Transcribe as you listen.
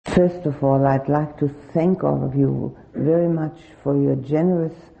First of all, I'd like to thank all of you very much for your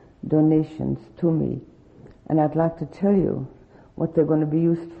generous donations to me. And I'd like to tell you what they're going to be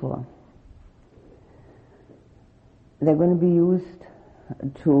used for. They're going to be used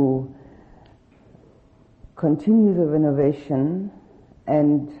to continue the renovation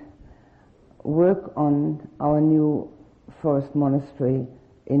and work on our new forest monastery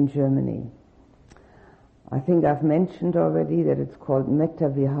in Germany. I think I've mentioned already that it's called Metta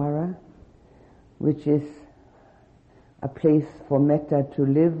Vihara, which is a place for metta to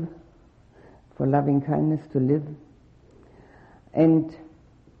live, for loving kindness to live. And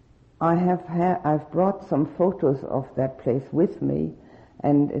I've brought some photos of that place with me,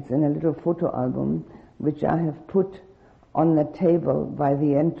 and it's in a little photo album which I have put on the table by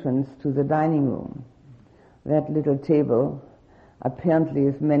the entrance to the dining room. That little table apparently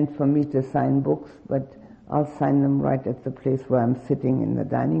is meant for me to sign books, but I'll sign them right at the place where I'm sitting in the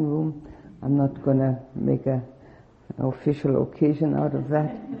dining room. I'm not going to make an official occasion out of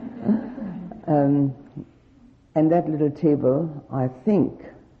that. And that little table, I think,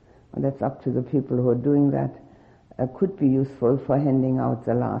 and that's up to the people who are doing that, could be useful for handing out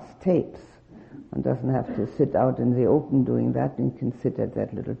the last tapes. One doesn't have to sit out in the open doing that, and can sit at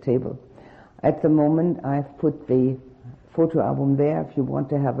that little table. At the moment, I've put the photo album there if you want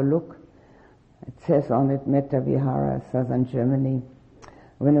to have a look. It says on it, Metta Vihara, Southern Germany,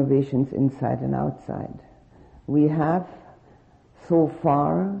 renovations inside and outside. We have so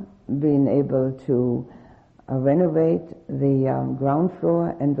far been able to renovate the ground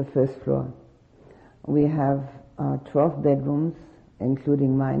floor and the first floor. We have 12 bedrooms,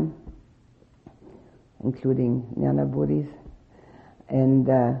 including mine, including Jnana Bodhi's, and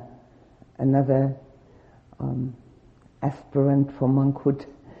another aspirant for monkhood.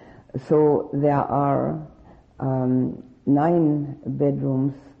 So there are 9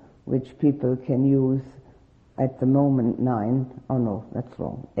 bedrooms which people can use at the moment. 9. Oh no, that's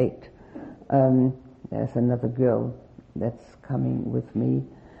wrong. 8. There's another girl that's coming with me.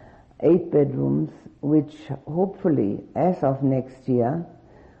 8 bedrooms which hopefully as of next year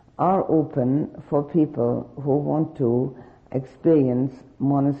are open for people who want to experience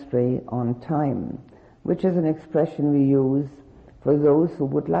monastery on time, which is an expression we use for those who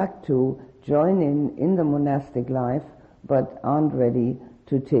would like to join in the monastic life but aren't ready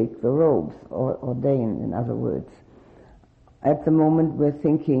to take the robes, or ordain, in other words. At the moment we're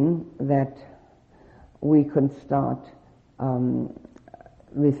thinking that we can start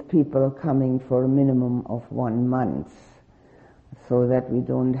with people coming for a minimum of 1 month, so that we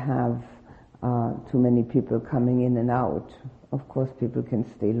don't have too many people coming in and out. Of course, people can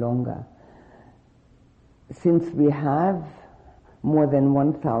stay longer. Since we have more than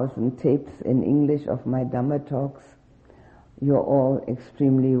 1,000 tapes in English of my Dhamma talks, you're all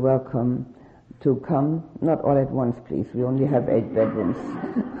extremely welcome to come. Not all at once, please. We only have 8 bedrooms.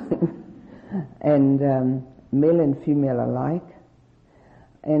 And male and female alike.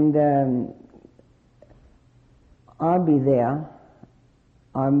 And I'll be there.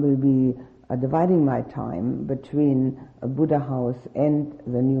 I will be dividing my time between a Buddha house and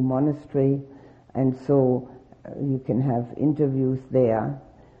the new monastery, and so you can have interviews there.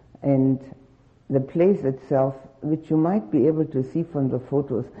 And the place itself, which you might be able to see from the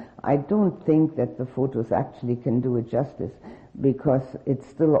photos, I don't think that the photos actually can do it justice, because it's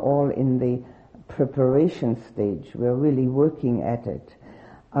still all in the preparation stage. We're really working at it.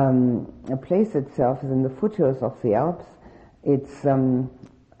 The place itself is in the foothills of the Alps. It's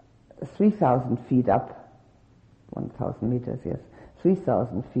 3,000 feet up, 1,000 meters, yes,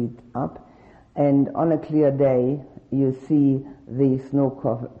 3,000 feet up, and on a clear day you see the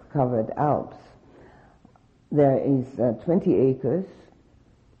snow-covered Alps. There is 20 acres,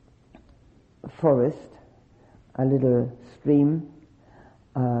 forest, a little stream,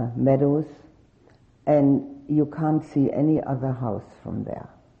 meadows, and you can't see any other house from there.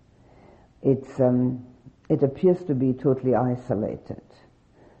 It appears to be totally isolated,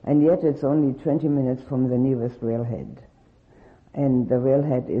 and yet it's only 20 minutes from the nearest railhead, and the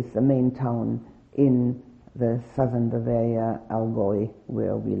railhead is the main town in the southern Bavaria, Allgäu,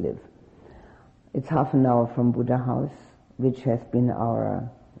 where we live. It's half an hour from Buddha House, which has been our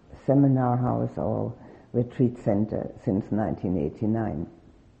seminar house, our retreat center since 1989.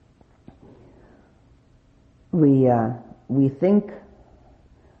 We think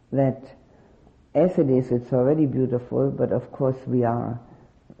that as it is, it's already beautiful, but of course we are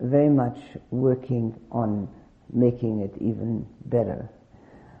very much working on making it even better.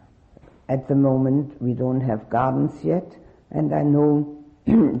 At the moment we don't have gardens yet, and I know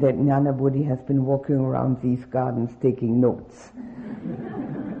that Jnana Bodhi has been walking around these gardens taking notes.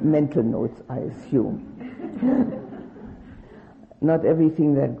 mental notes, I assume. Not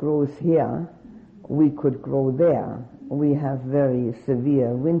everything that grows here we could grow there. We have very severe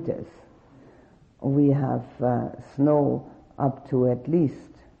winters. We have snow up to at least,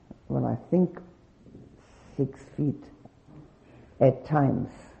 well, I think 6 feet at times,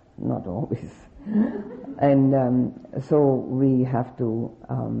 not always. And so we have to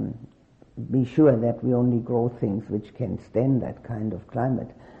be sure that we only grow things which can stand that kind of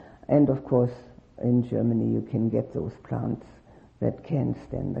climate. And of course, in Germany you can get those plants that can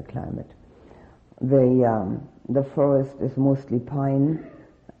stand the climate. The forest is mostly pine,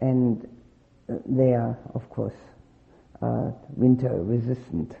 and they are, of course, winter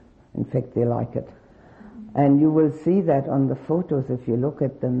resistant. In fact, they like it. And you will see that on the photos, if you look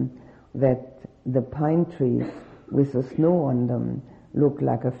at them, that the pine trees with the snow on them look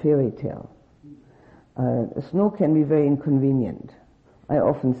like a fairy tale. Snow can be very inconvenient. I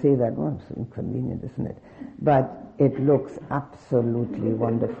often say that, well, it's inconvenient, isn't it? But it looks absolutely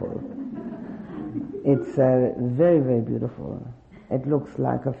wonderful. It's very, very beautiful. It looks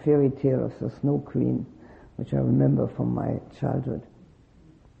like a fairy tale of the Snow Queen, which I remember from my childhood.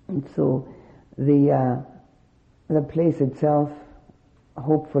 And so the place itself,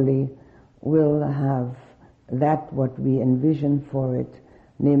 hopefully, will have that what we envision for it,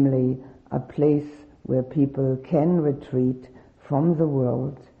 namely a place where people can retreat from the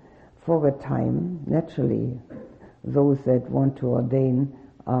world for a time. Naturally, those that want to ordain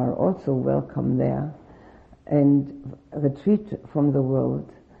are also welcome there, and retreat from the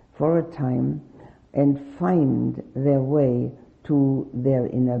world for a time and find their way to their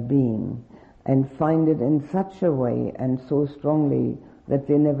inner being, and find it in such a way and so strongly that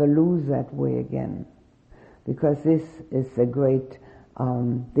they never lose that way again. Because this is a great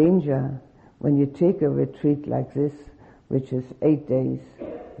danger when you take a retreat like this, which is 8 days,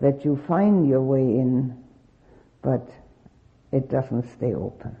 that you find your way in, but it doesn't stay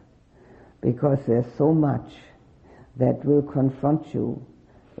open. Because there's so much that will confront you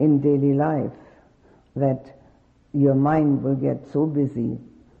in daily life that your mind will get so busy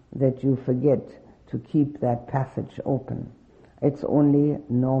that you forget to keep that passage open. It's only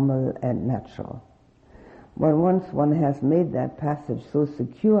normal and natural. But once one has made that passage so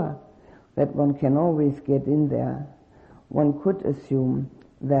secure that one can always get in there, one could assume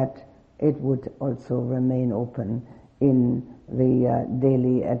that it would also remain open in the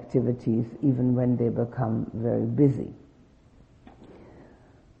daily activities, even when they become very busy.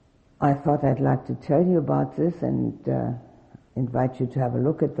 I thought I'd like to tell you about this and invite you to have a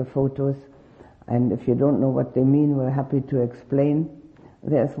look at the photos. And if you don't know what they mean, we're happy to explain.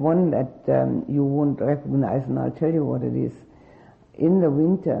 There's one that you won't recognize, and I'll tell you what it is. In the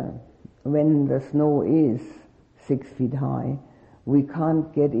winter, when the snow is 6 feet high, we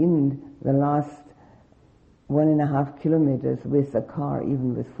can't get in the last 1.5 kilometers with a car,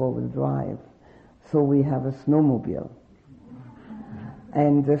 even with four-wheel drive. So we have a snowmobile.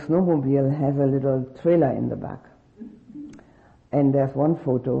 And the snowmobile has a little trailer in the back. And there's one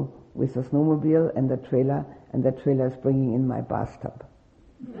photo with the snowmobile and the trailer is bringing in my bathtub.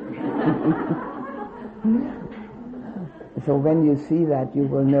 So when you see that, you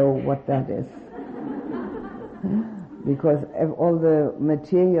will know what that is. Because all the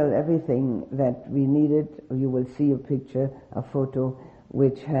material, everything that we needed, you will see a picture, a photo,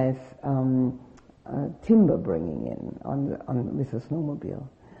 which has timber bringing in with a snowmobile.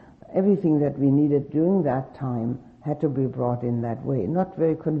 Everything that we needed during that time had to be brought in that way. Not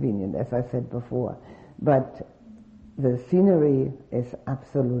very convenient, as I said before, but the scenery is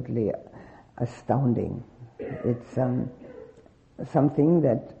absolutely astounding. It's something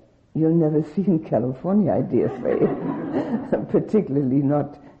that you'll never see in California, I dare say. Particularly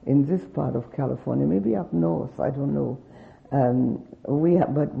not in this part of California, maybe up north, I don't know.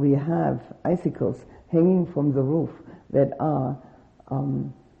 But we have icicles hanging from the roof that are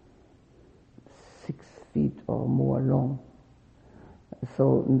 6 feet or more long.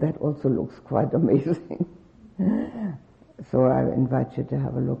 So that also looks quite amazing. So I invite you to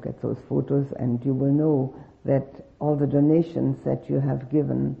have a look at those photos, and you will know that all the donations that you have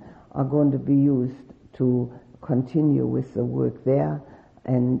given are going to be used to continue with the work there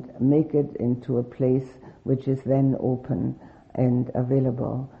and make it into a place which is then open and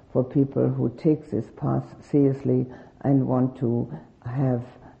available for people who take this path seriously and want to have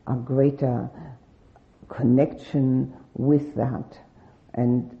a greater connection with that.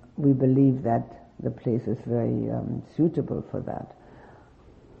 And we believe that the place is very suitable for that.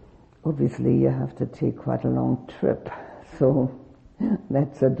 Obviously, you have to take quite a long trip, so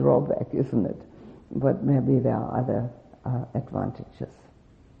that's a drawback, isn't it? But maybe there are other advantages.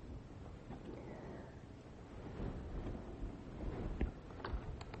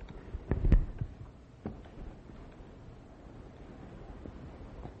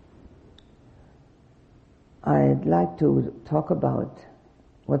 I'd like to talk about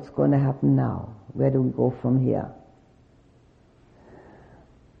what's going to happen now. Where do we go from here?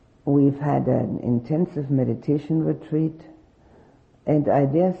 We've had an intensive meditation retreat, and I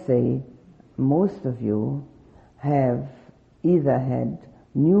dare say most of you have either had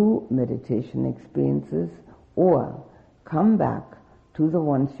new meditation experiences or come back to the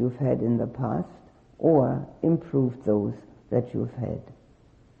ones you've had in the past or improved those that you've had.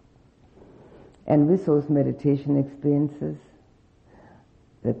 And with those meditation experiences,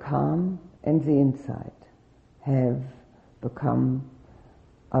 the calm and the insight have become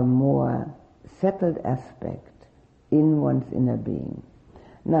a more settled aspect in one's inner being.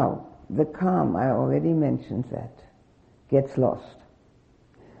 Now, the calm, I already mentioned that, gets lost.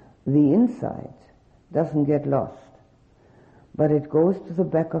 The insight doesn't get lost, but it goes to the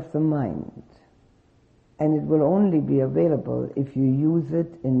back of the mind, and it will only be available if you use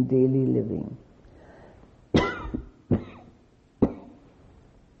it in daily living.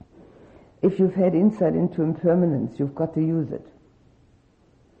 If you've had insight into impermanence, you've got to use it.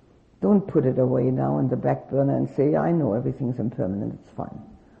 Don't put it away now in the back burner and say, I know everything's impermanent, it's fine.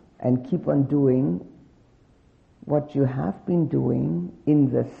 And keep on doing what you have been doing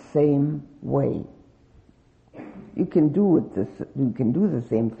in the same way. You can do the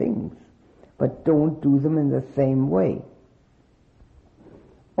same things, but don't do them in the same way.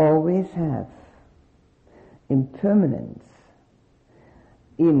 Always have impermanence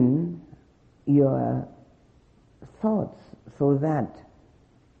in your thoughts so that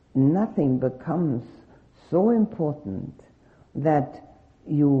nothing becomes so important that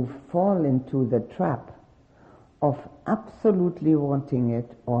you fall into the trap of absolutely wanting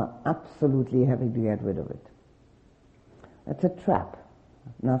it or absolutely having to get rid of it. That's a trap,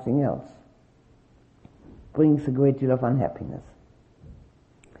 nothing else. Brings a great deal of unhappiness.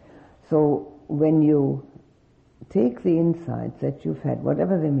 So when you take the insights that you've had,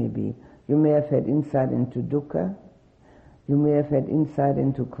 whatever they may be, you may have had insight into dukkha, you may have had insight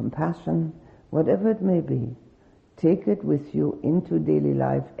into compassion, whatever it may be, take it with you into daily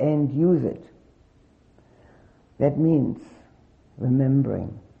life and use it. That means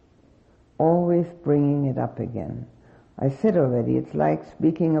remembering, always bringing it up again. I said already, it's like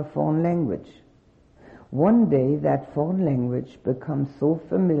speaking a foreign language. One day that foreign language becomes so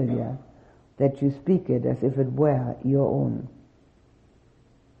familiar that you speak it as if it were your own.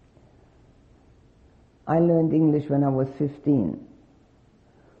 I learned English when I was 15,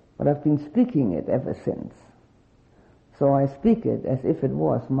 but I've been speaking it ever since. So I speak it as if it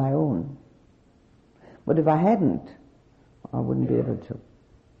was my own. But if I hadn't, I wouldn't be able to.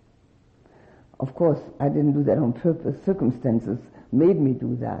 Of course, I didn't do that on purpose. Circumstances made me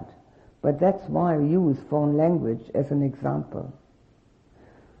do that. But that's why I use foreign language as an example.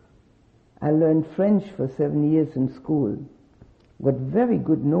 I learned French for 7 years in school, with very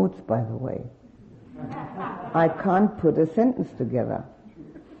good notes, by the way. I can't put a sentence together.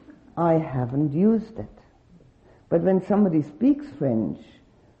 I haven't used it. But when somebody speaks French,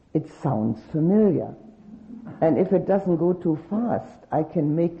 it sounds familiar. And if it doesn't go too fast, I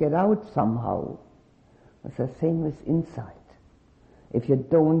can make it out somehow. It's the same with insight. If you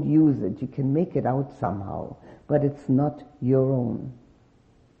don't use it, you can make it out somehow, but it's not your own.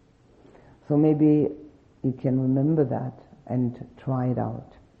 So maybe you can remember that and try it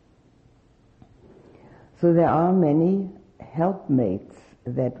out. So there are many helpmates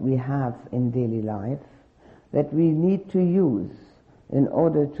that we have in daily life that we need to use in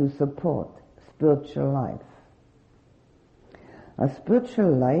order to support spiritual life. A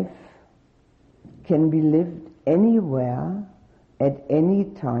spiritual life can be lived anywhere, at any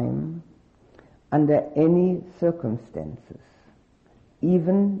time, under any circumstances,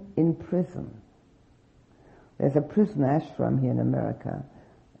 even in prison. There's a prison ashram here in America.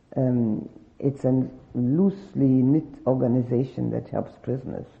 It's a loosely knit organization that helps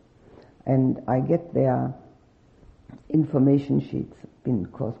prisoners. And I get their information sheets, been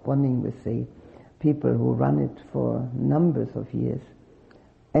corresponding with the people who run it for numbers of years.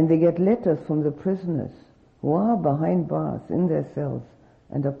 And they get letters from the prisoners who are behind bars in their cells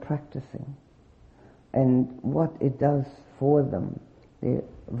and are practicing. And what it does for them, they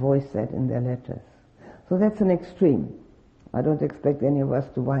voice that in their letters. So that's an extreme. I don't expect any of us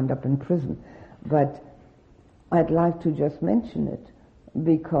to wind up in prison. But I'd like to just mention it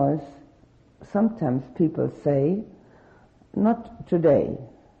because sometimes people say, not today,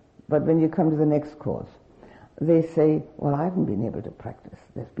 but when you come to the next course, they say, well, I haven't been able to practice.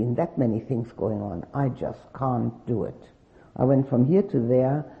 There's been that many things going on. I just can't do it. I went from here to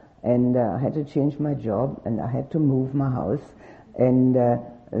there, and I had to change my job, and I had to move my house, and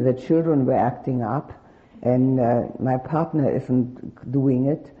the children were acting up, and my partner isn't doing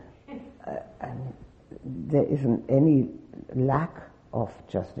it, and there isn't any lack of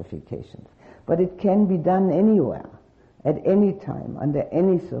justifications. But it can be done anywhere, at any time, under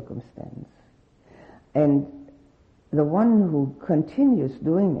any circumstance. And the one who continues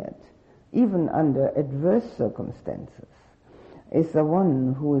doing it, even under adverse circumstances, is the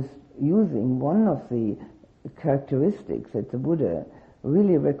one who is using one of the characteristics that the Buddha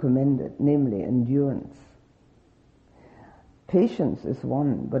really recommended, namely endurance. Patience is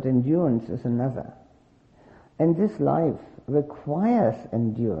one, but endurance is another. And this life requires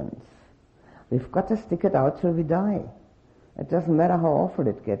endurance. We've got to stick it out till we die. It doesn't matter how awful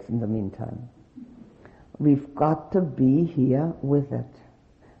it gets in the meantime. We've got to be here with it.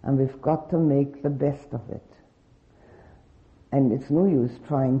 And we've got to make the best of it. And it's no use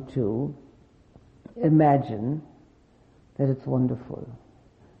trying to imagine that it's wonderful.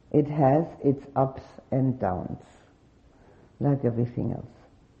 It has its ups and downs, like everything else.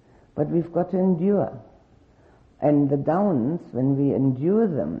 But we've got to endure. And the downs, when we endure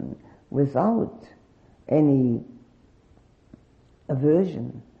them without any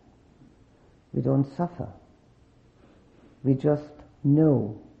aversion, we don't suffer. We just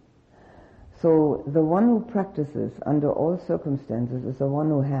know. So the one who practices under all circumstances is the one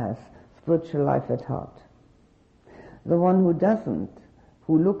who has spiritual life at heart. The one who doesn't,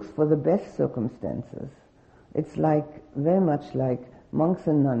 who looks for the best circumstances, it's like, very much like monks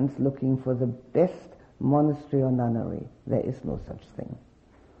and nuns looking for the best monastery or nunnery. There is no such thing.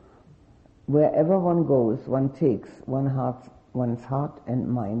 Wherever one goes, one takes one's heart and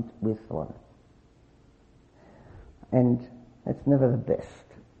mind with one. And that's never the best.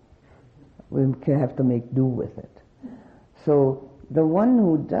 We have to make do with it. So the one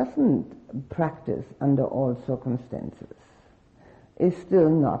who doesn't practice under all circumstances is still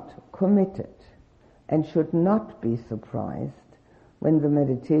not committed and should not be surprised when the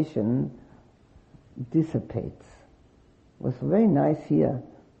meditation dissipates. It was very nice here,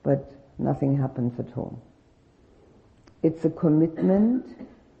 but nothing happens at home. It's a commitment,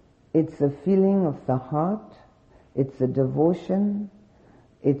 it's a feeling of the heart, it's a devotion,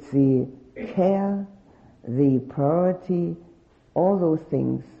 it's the care, the priority, all those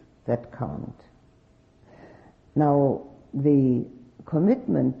things that count. Now, the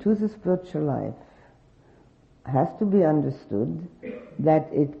commitment to the spiritual life has to be understood that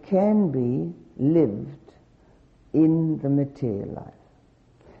it can be lived in the material life.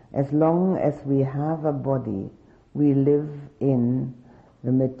 As long as we have a body, we live in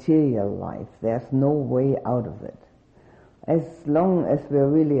the material life. There's no way out of it. As long as we're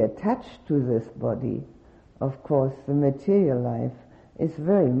really attached to this body, of course, the material life is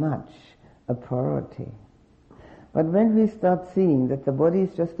very much a priority. But when we start seeing that the body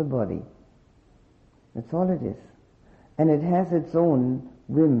is just a body, that's all it is, and it has its own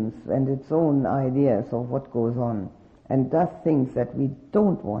whims and its own ideas of what goes on, and does things that we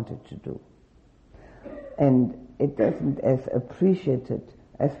don't want it to do, and it doesn't as appreciate it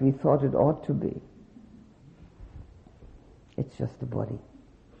as we thought it ought to be. It's just a body.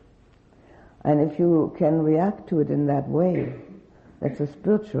 And if you can react to it in that way, that's a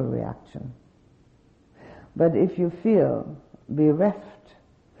spiritual reaction. But if you feel bereft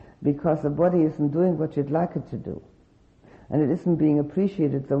because the body isn't doing what you'd like it to do, and it isn't being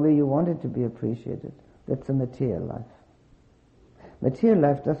appreciated the way you want it to be appreciated, that's a material life. Material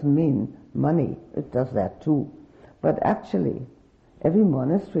life doesn't mean money. It does that too. But actually, every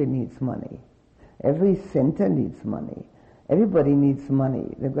monastery needs money. Every center needs money. Everybody needs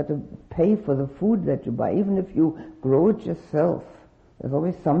money. They've got to pay for the food that you buy. Even if you grow it yourself, there's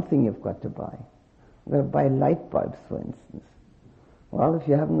always something you've got to buy. You've got to buy light bulbs, for instance. Well, if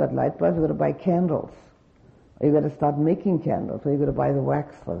you haven't got light bulbs, you've got to buy candles. Or you've got to start making candles, or you've got to buy the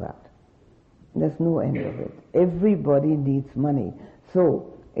wax for that. There's no end of it. Everybody needs money.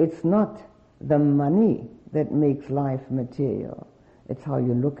 So it's not the money that makes life material. It's how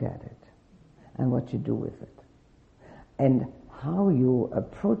you look at it and what you do with it and how you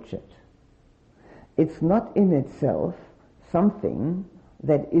approach it. It's not in itself something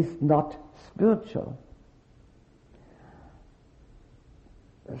that is not spiritual.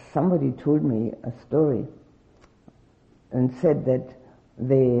 Somebody told me a story and said that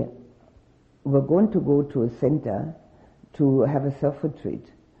they were going to go to a center to have a self-retreat,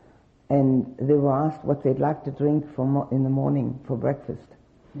 and they were asked what they'd like to drink in the morning for breakfast.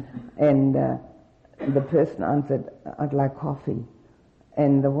 And the person answered, I'd like coffee.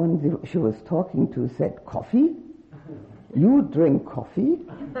 And the one she was talking to said, coffee? You drink coffee?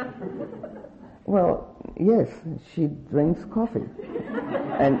 Well, yes, she drinks coffee.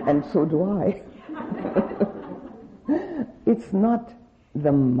 And so do I. It's not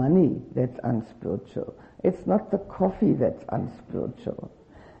the money that's unspiritual. It's not the coffee that's unspiritual.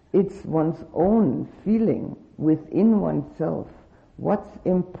 It's one's own feeling within oneself. What's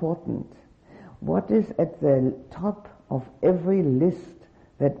important? What is at the top of every list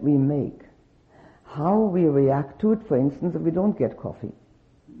that we make? How we react to it, for instance, if we don't get coffee.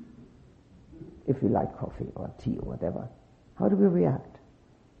 If we like coffee or tea or whatever. How do we react?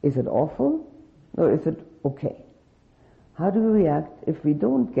 Is it awful or is it okay? How do we react if we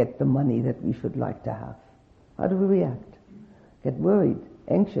don't get the money that we should like to have? How do we react? Get worried,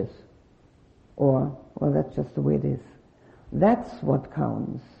 anxious, or, well, that's just the way it is. That's what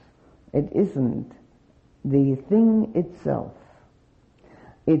counts. It isn't the thing itself.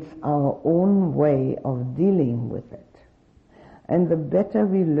 It's our own way of dealing with it. And the better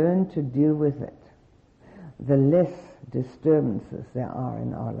we learn to deal with it, the less disturbances there are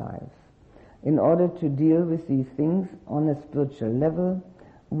in our lives. In order to deal with these things on a spiritual level,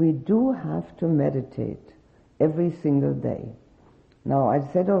 we do have to meditate every single day. Now, I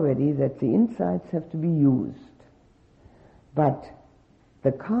said already that the insights have to be used, but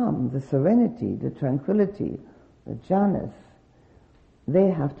the calm, the serenity, the tranquility, the jhanas,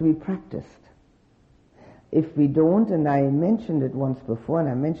 they have to be practiced. If we don't, and I mentioned it once before and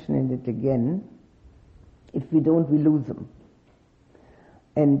I'm mentioning it again, if we don't, we lose them.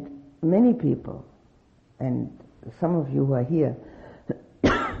 And many people, and some of you who are here,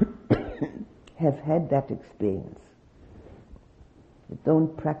 have had that experience. You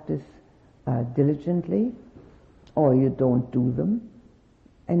don't practice diligently, or you don't do them,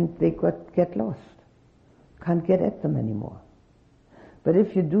 and they get lost. Can't get at them anymore. But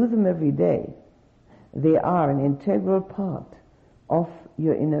if you do them every day, they are an integral part of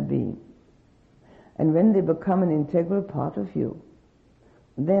your inner being. And when they become an integral part of you,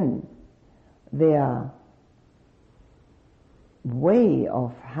 then their way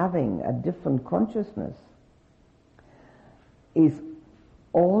of having a different consciousness is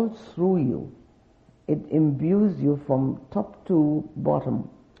all through you. It imbues you from top to bottom.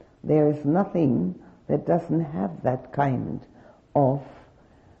 There is nothing that doesn't have that kind of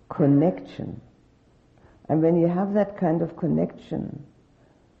connection. And when you have that kind of connection,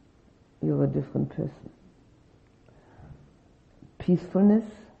 you're a different person. Peacefulness,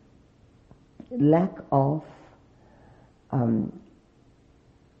 lack of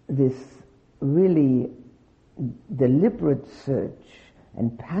this really deliberate search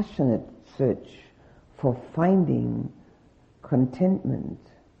and passionate search for finding contentment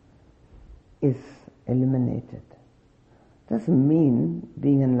is eliminated. Doesn't mean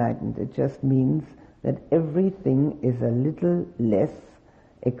being enlightened. It just means that everything is a little less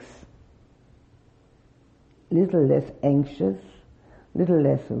anxious, little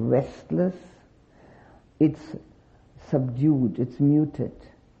less restless. It's subdued, it's muted,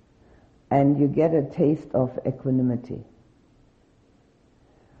 and you get a taste of equanimity.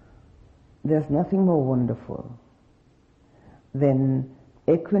 There's nothing more wonderful than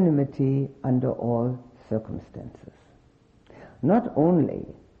equanimity under all circumstances. Not only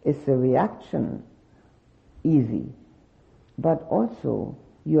is the reaction easy, but also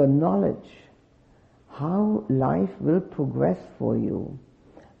your knowledge how life will progress for you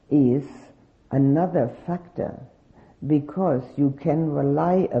is another factor, because you can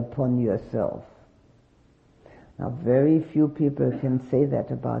rely upon yourself. Now, very few people can say that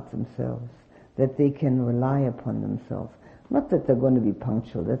about themselves, that they can rely upon themselves. Not that they're going to be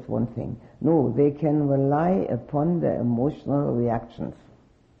punctual, that's one thing. No, they can rely upon their emotional reactions.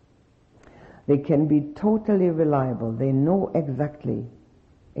 They can be totally reliable. They know exactly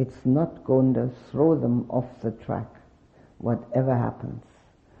it's not going to throw them off the track, whatever happens.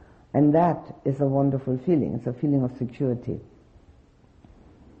 And that is a wonderful feeling. It's a feeling of security.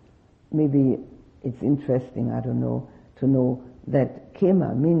 Maybe it's interesting, I don't know, to know that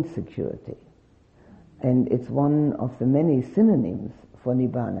Khema means security. And it's one of the many synonyms for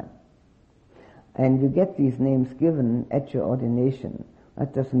Nibbana. And you get these names given at your ordination.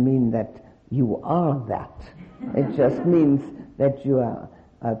 That doesn't mean that you are that. It just means that you are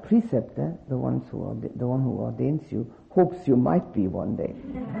a preceptor, the one who ordains you, hopes you might be one day.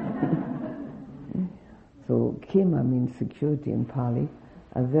 So Khema means security in Pali,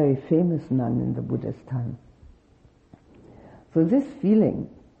 a very famous nun in the Buddha's time. So this feeling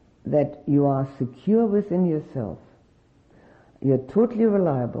that you are secure within yourself, you're totally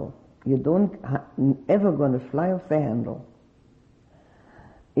reliable, you don't ever going to fly off the handle,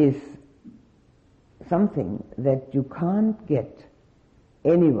 is something that you can't get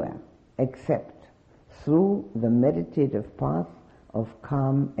anywhere except through the meditative path of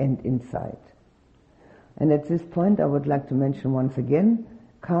calm and insight. And at this point I would like to mention once again,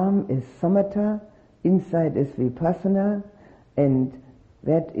 calm is samatha, insight is vipassana, and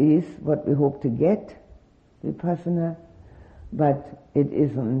that is what we hope to get, vipassana, but it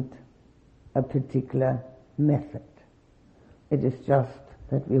isn't a particular method. It is just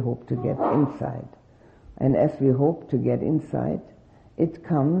that we hope to get insight. And as we hope to get insight, it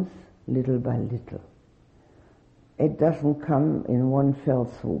comes little by little. It doesn't come in one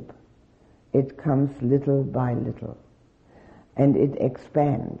fell swoop. It comes little by little. And it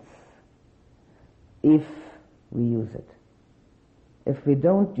expands if we use it. If we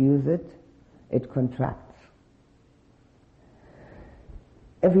don't use it, it contracts.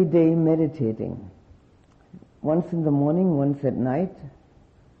 Every day meditating. Once in the morning, once at night,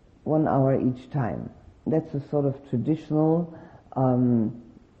 1 hour each time. That's a sort of traditional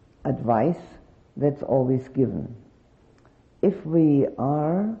advice that's always given. If we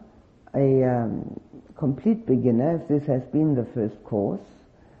are a complete beginner, if this has been the first course,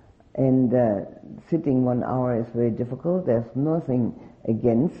 and sitting 1 hour is very difficult, there's nothing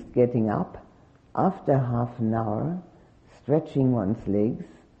against getting up after half an hour, stretching one's legs,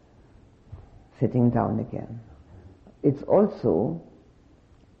 sitting down again. It's also,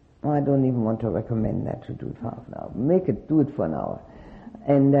 I don't even want to recommend that to do it for half an hour. Do it for an hour.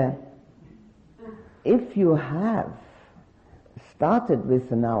 And if you have started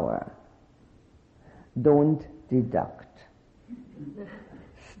with an hour, don't deduct.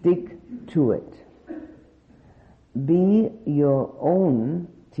 Stick to it. Be your own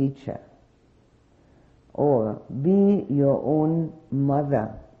teacher, or be your own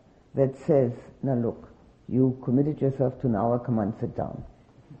mother that says, now look, you committed yourself to an hour, come on, sit down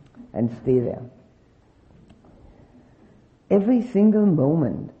and stay there. Every single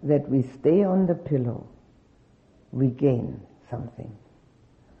moment that we stay on the pillow, we gain something.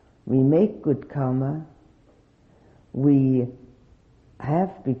 We make good karma. We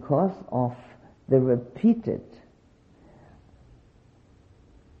have, because of the repeated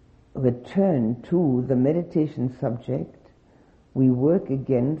return to the meditation subject, we work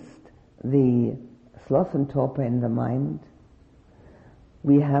against the sloth and torpor in the mind.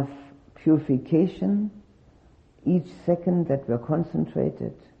 We have purification each second that we're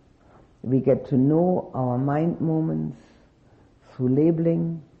concentrated. We get to know our mind moments through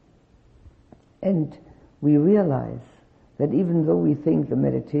labeling, and we realize that even though we think the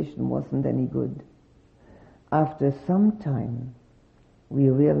meditation wasn't any good, after some time we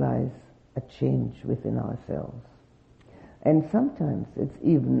realize a change within ourselves. And sometimes it's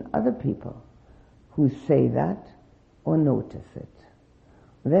even other people who say that or notice it.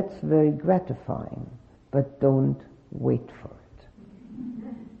 That's very gratifying, but don't wait for it.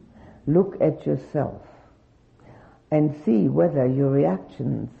 Look at yourself and see whether your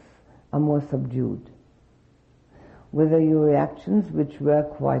reactions are more subdued, whether your reactions, which were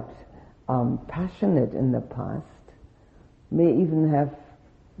quite passionate in the past, may even have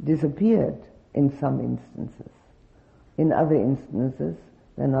disappeared in some instances. In other instances,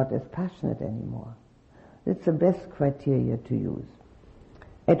 they're not as passionate anymore. It's the best criteria to use.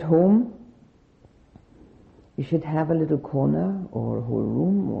 At home, you should have a little corner or a whole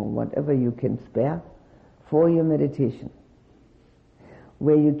room or whatever you can spare for your meditation,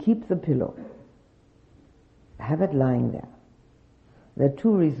 where you keep the pillow. Have it lying there. There are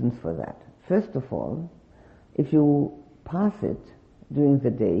two reasons for that. First of all, if you pass it during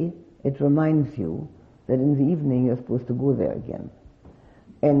the day, it reminds you that in the evening you're supposed to go there again.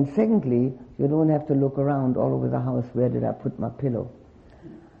 And secondly, you don't have to look around all over the house, where did I put my pillow?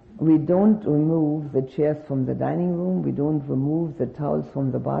 We don't remove the chairs from the dining room, we don't remove the towels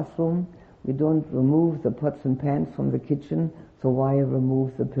from the bathroom, we don't remove the pots and pans from the kitchen, so why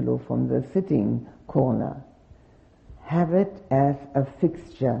remove the pillow from the sitting corner? Have it as a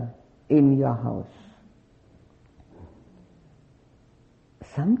fixture in your house.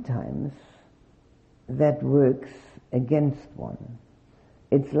 Sometimes that works against one.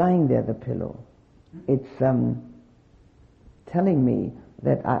 It's lying there, the pillow. It's telling me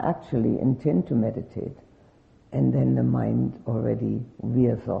that I actually intend to meditate, and then the mind already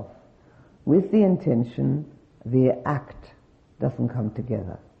veers off. With the intention, the act doesn't come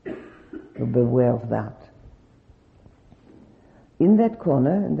together. So beware of that. In that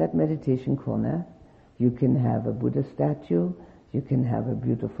corner, in that meditation corner, you can have a Buddha statue, you can have a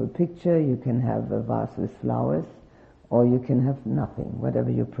beautiful picture, you can have a vase with flowers, or you can have nothing,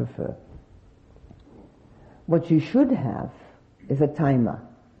 whatever you prefer. What you should have is a timer.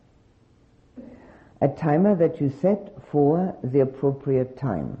 A timer that you set for the appropriate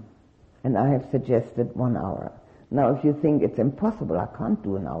time. And I have suggested 1 hour. Now if you think it's impossible, I can't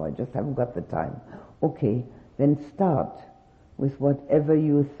do an hour, I just haven't got the time. Okay, then start with whatever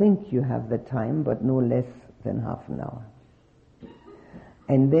you think you have the time, but no less than half an hour.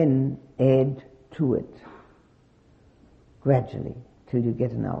 And then add to it gradually till you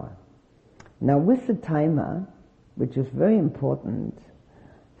get an hour. Now with the timer, which is very important,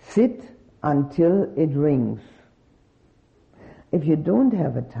 sit until it rings. If you don't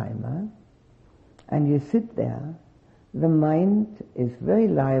have a timer and you sit there, the mind is very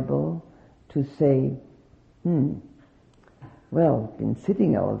liable to say, well, been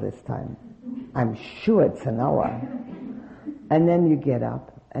sitting all this time. I'm sure it's an hour. And then you get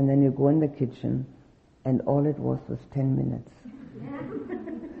up and then you go in the kitchen and all it was 10 minutes.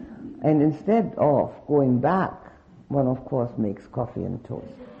 And instead of going back, one of course makes coffee and toast.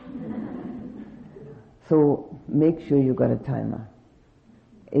 So make sure you got a timer.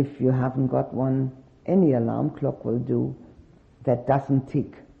 If you haven't got one, any alarm clock will do that doesn't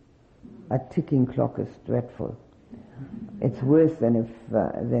tick. A ticking clock is dreadful. It's worse than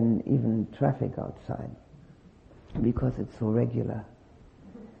than even traffic outside, because it's so regular.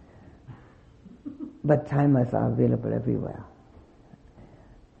 But timers are available everywhere.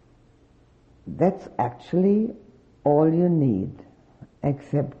 That's actually all you need,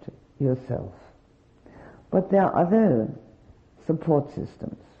 except yourself. But there are other support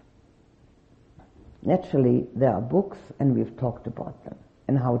systems. Naturally, there are books, and we've talked about them,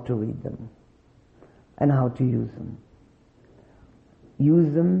 and how to read them, and how to use them.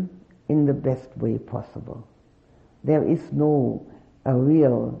 Use them in the best way possible. There is no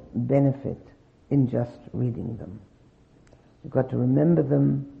real benefit in just reading them. You've got to remember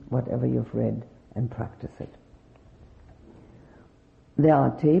them, whatever you've read, and practice it. There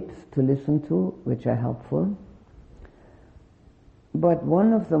are tapes to listen to, which are helpful. But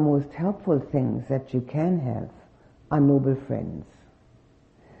one of the most helpful things that you can have are noble friends.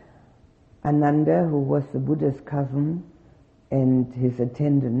 Ananda, who was the Buddha's cousin and his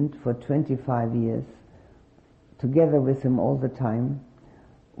attendant for 25 years, together with him all the time,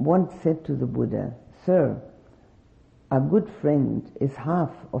 once said to the Buddha, "Sir, a good friend is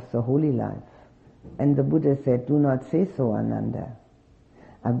half of the holy life." And the Buddha said, "Do not say so, Ananda.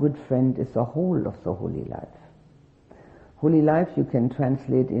 A good friend is the whole of the holy life." Holy life you can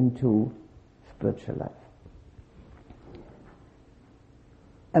translate into spiritual life.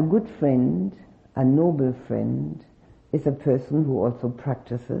 A good friend, a noble friend, is a person who also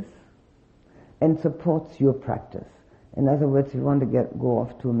practices and supports your practice. In other words, if you want to go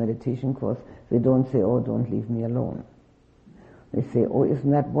off to a meditation course, they don't say, "Oh, don't leave me alone." They say, "Oh, isn't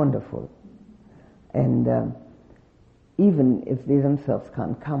that wonderful?" And even if they themselves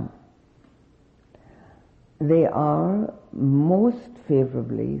can't come, they are most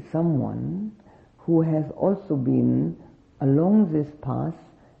favorably someone who has also been along this path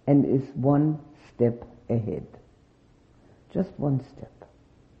and is one step ahead. Just one step.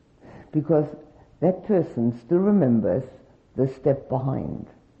 Because that person still remembers the step behind.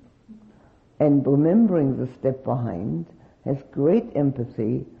 And remembering the step behind has great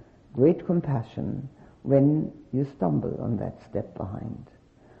empathy, great compassion when you stumble on that step behind,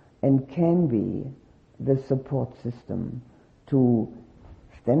 and can be the support system to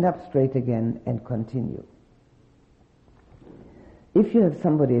stand up straight again and continue. If you have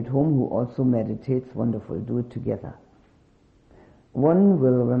somebody at home who also meditates, wonderful, do it together. One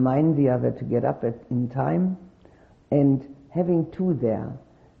will remind the other to get up in time, and having two there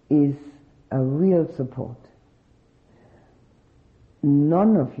is a real support.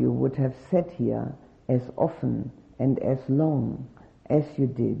 None of you would have sat here as often and as long as you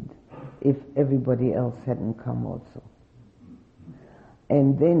did if everybody else hadn't come also.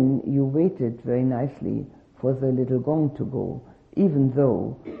 And then you waited very nicely for the little gong to go, even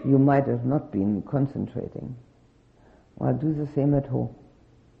though you might have not been concentrating. Well, do the same at home.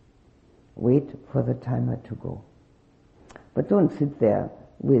 Wait for the timer to go. But don't sit there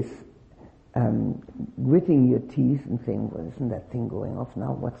with gritting your teeth and saying, "Well, isn't that thing going off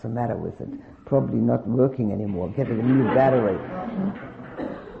now? What's the matter with it? Probably not working anymore. Get a new battery."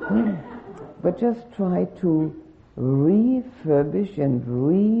 But just try to refurbish and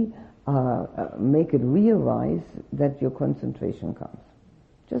make it realize that your concentration comes.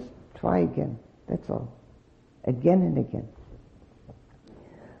 Just try again. That's all. Again and again.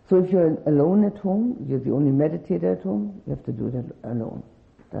 So if you're alone at home, you're the only meditator at home, you have to do it alone.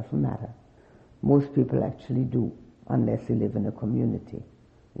 Doesn't matter. Most people actually do, unless they live in a community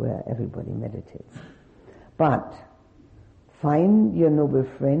where everybody meditates. But find your noble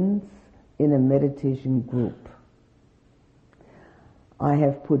friends in a meditation group. I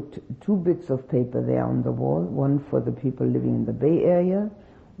have put 2 bits of paper there on the wall, one for the people living in the Bay Area,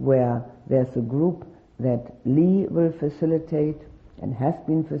 where there's a group that Lee will facilitate and has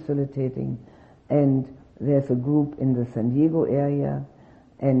been facilitating, and there's a group in the San Diego area,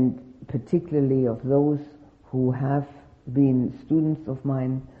 and particularly of those who have been students of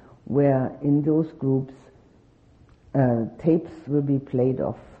mine, where in those groups tapes will be played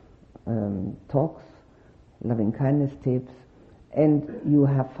of talks, loving kindness tapes, and you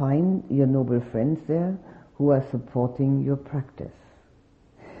find your noble friends there who are supporting your practice.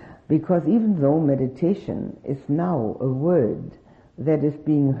 Because even though meditation is now a word that is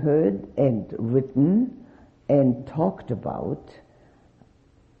being heard and written and talked about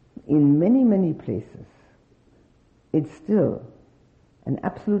in many, many places, it's still an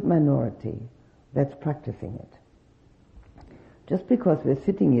absolute minority that's practicing it. Just because we're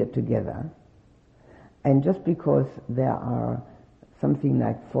sitting here together, and just because there are something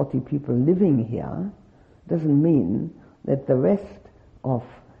like 40 people living here, doesn't mean that the rest of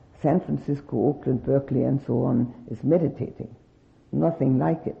San Francisco, Oakland, Berkeley, and so on is meditating. Nothing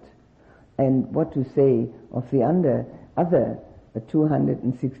like it. And what to say of the other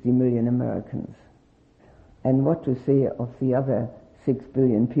 260 million Americans? And what to say of the other 6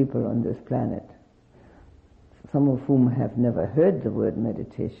 billion people on this planet, some of whom have never heard the word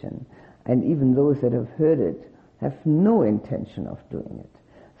meditation, and even those that have heard it have no intention of doing it.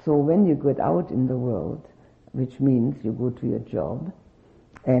 So when you get out in the world, which means you go to your job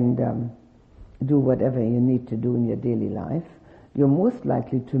and do whatever you need to do in your daily life, you're most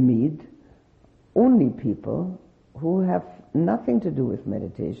likely to meet only people who have nothing to do with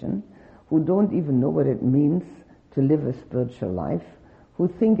meditation, who don't even know what it means to live a spiritual life, who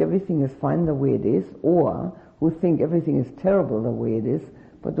think everything is fine the way it is, or who think everything is terrible the way it is,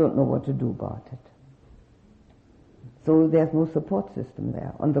 but don't know what to do about it. So there's no support system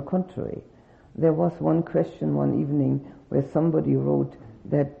there. On the contrary, there was one question one evening where somebody wrote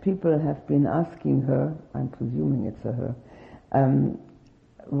that people have been asking her, I'm presuming it's a her,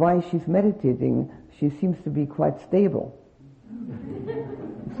 why she's meditating. She seems to be quite stable.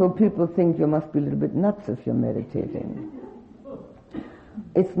 So people think you must be a little bit nuts if you're meditating.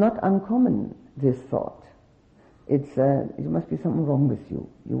 It's not uncommon, this thought. It's, there must be something wrong with you.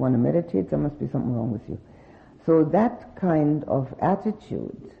 You want to meditate, there must be something wrong with you. So that kind of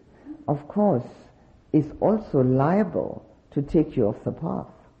attitude, of course, is also liable to take you off the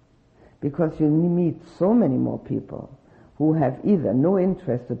path. Because you meet so many more people who have either no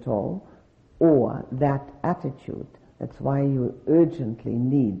interest at all or that attitude. That's why you urgently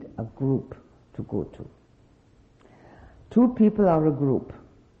need a group to go to. 2 people are a group.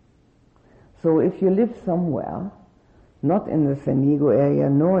 So if you live somewhere, not in the San Diego area,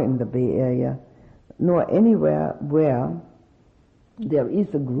 nor in the Bay Area, nor anywhere where there is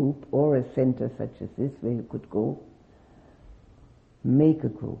a group or a center such as this where you could go, make a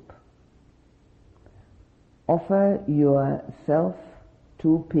group. Offer yourself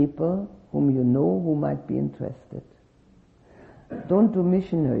to people whom you know who might be interested. Don't do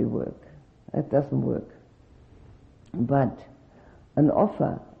missionary work. That doesn't work. But an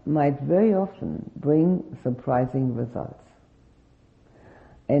offer might very often bring surprising results.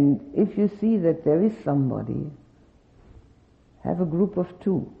 And if you see that there is somebody, have a group of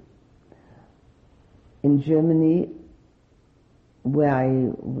 2. In Germany, where I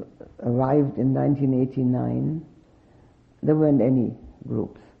arrived in 1989, there weren't any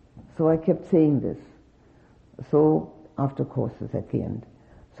groups. So I kept saying this. So after courses at the end.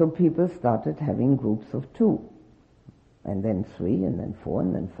 So people started having groups of 2, and then 3, and then 4,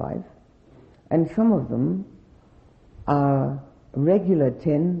 and then 5. And some of them are regular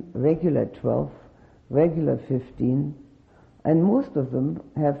 10, regular 12, regular 15, and most of them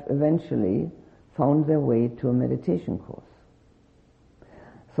have eventually found their way to a meditation course.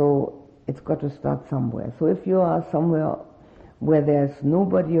 So it's got to start somewhere. So if you are somewhere where there's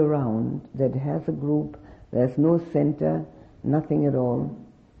nobody around that has a group, there's no center, nothing at all,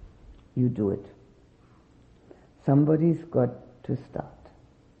 you do it. Somebody's got to start.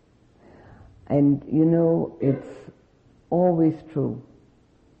 And you know, it's always true.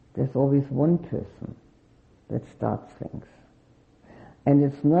 There's always one person that starts things. And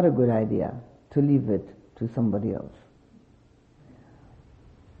it's not a good idea to leave it to somebody else.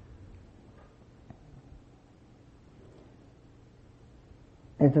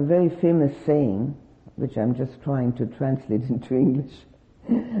 There's a very famous saying, which I'm just trying to translate into English,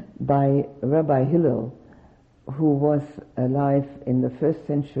 by Rabbi Hillel, who was alive in the 1st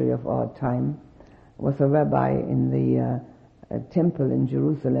century of our time, was a rabbi in the temple in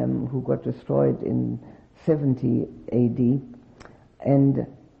Jerusalem who got destroyed in 70 AD. And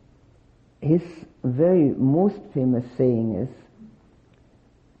his very most famous saying is,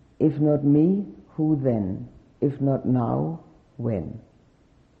 If not me, who then? If not now, when?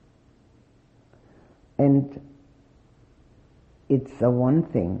 And it's the one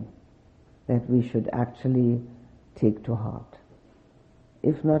thing that we should actually take to heart.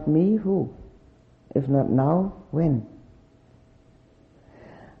 If not me, who? If not now, when?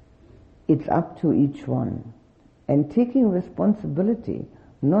 It's up to each one. And taking responsibility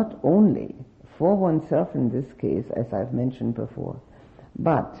not only for oneself in this case, as I've mentioned before,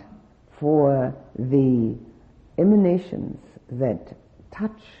 but for the emanations that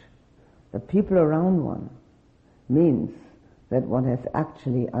touch the people around one, means that one has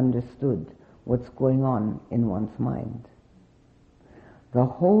actually understood what's going on in one's mind. The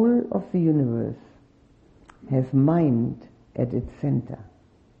whole of the universe has mind at its center.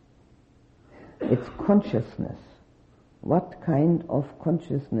 It's consciousness. What kind of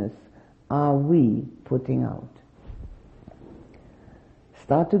consciousness are we putting out?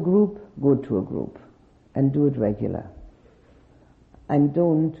 Start a group, go to a group, and do it regular. And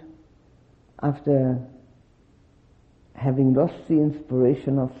don't, after having lost the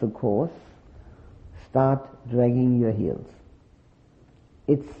inspiration of the course, start dragging your heels.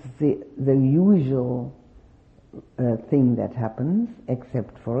 It's the usual thing that happens,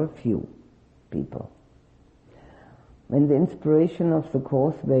 except for a few people. When the inspiration of the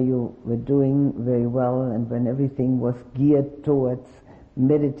course, where you were doing very well and when everything was geared towards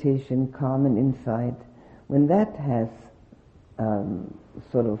meditation, calm and insight, when that has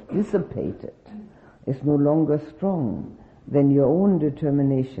sort of dissipated, is no longer strong, then your own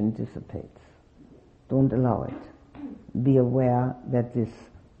determination dissipates. Don't allow it. Be aware that this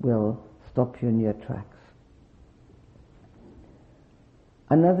will stop you in your tracks.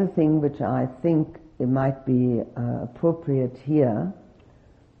 Another thing which I think it might be appropriate here,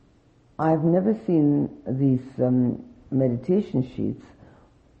 I've never seen these meditation sheets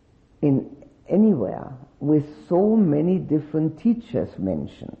in anywhere with so many different teachers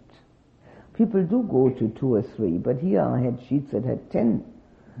mentioned. People do go to 2 or 3, but here I had sheets that had 10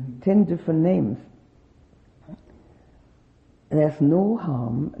 different names. There's no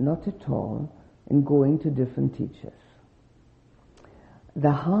harm, not at all, in going to different teachers.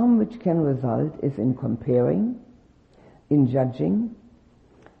 The harm which can result is in comparing, in judging,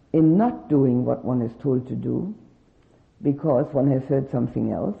 in not doing what one is told to do because one has heard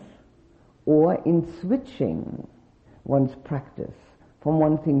something else, or in switching one's practice from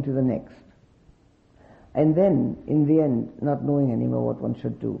one thing to the next. And then, in the end, not knowing anymore what one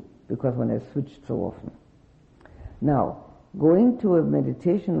should do because one has switched so often. Now, going to a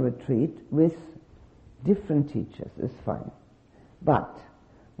meditation retreat with different teachers is fine. But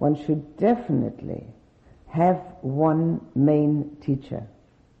one should definitely have one main teacher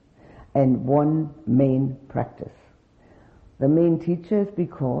and one main practice. The main teacher is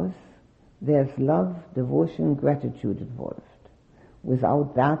because there's love, devotion, gratitude involved.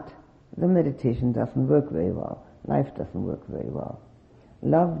 Without that, the meditation doesn't work very well. Life doesn't work very well.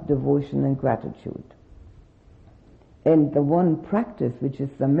 Love, devotion, and gratitude. And the one practice, which is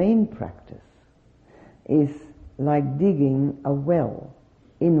the main practice, is like digging a well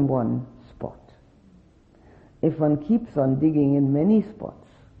in one spot. If one keeps on digging in many spots,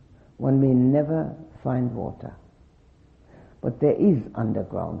 one may never find water. But there is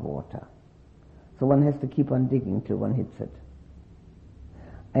underground water. So one has to keep on digging till one hits it.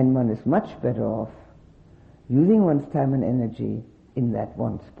 And one is much better off using one's time and energy in that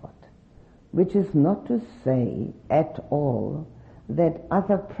one spot. Which is not to say at all that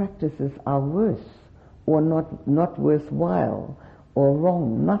other practices are worse or not worthwhile or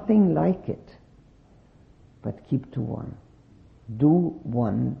wrong. Nothing like it. But keep to one. Do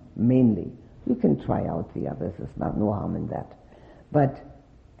one mainly. You can try out the others. There's no harm in that. But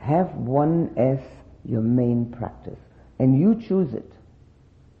have one as your main practice. And you choose it.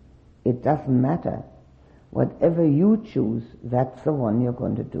 It doesn't matter. Whatever you choose, that's the one you're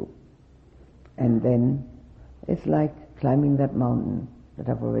going to do. And then it's like climbing that mountain that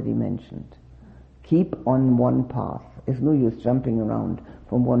I've already mentioned. Keep on one path. There's no use jumping around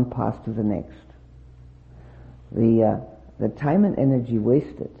from one path to the next. The time and energy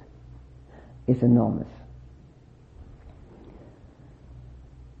wasted is enormous.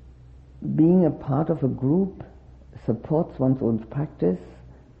 Being a part of a group supports one's own practice.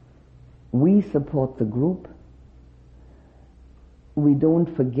 We support the group. We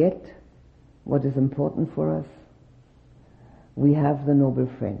don't forget what is important for us. We have the noble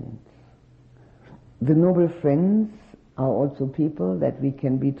friends. The noble friends are also people that we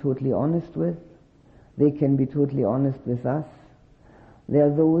can be totally honest with. They can be totally honest with us. They are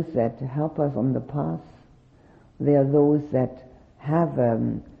those that help us on the path. They are those that have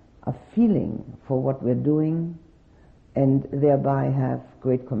a feeling for what we're doing, and thereby have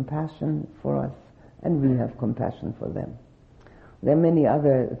great compassion for us, and we have compassion for them. There are many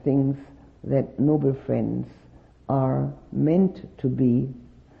other things that noble friends are meant to be.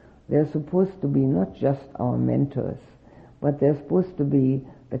 They're supposed to be not just our mentors, but they're supposed to be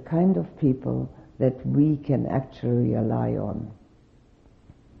the kind of people that we can actually rely on.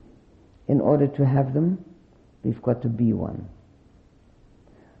 In order to have them, we've got to be one.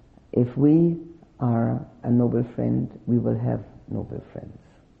 If we are a noble friend, we will have noble friends.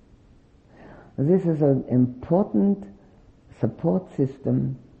 This is an important support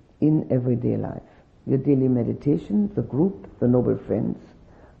system in everyday life. Your daily meditation, the group, the noble friends,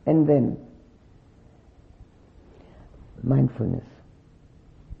 and then mindfulness.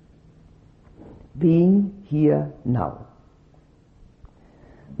 Being here now.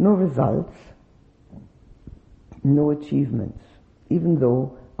 No results, no achievements, even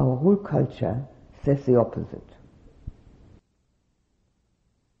though our whole culture says the opposite.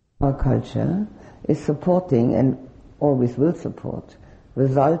 Our culture is supporting, and always will support,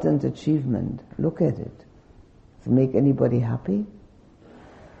 result and achievement. Look at it. Does it make anybody happy?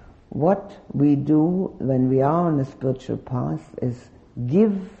 What we do when we are on a spiritual path is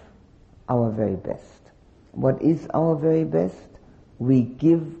give our very best. What is our very best? We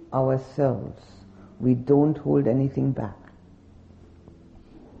give ourselves. We don't hold anything back.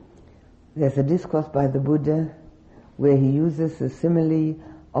 There's a discourse by the Buddha where he uses the simile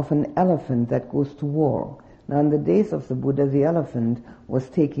of an elephant that goes to war. Now, in the days of the Buddha, the elephant was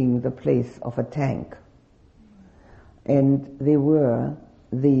taking the place of a tank. And they were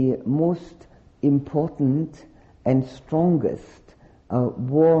the most important and strongest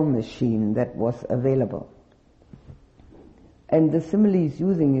war machine that was available. And the simile he's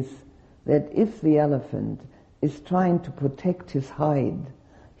using is that if the elephant is trying to protect his hide,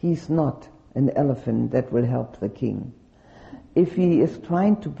 he's not an elephant that will help the king. If he is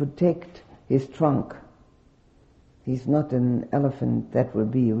trying to protect his trunk, he's not an elephant that will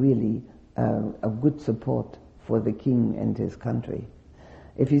be really a good support for the king and his country.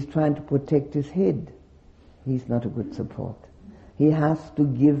 If he's trying to protect his head, he's not a good support. He has to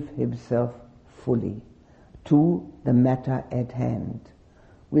give himself fully to the matter at hand,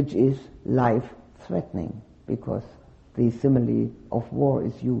 which is life-threatening, because the simile of war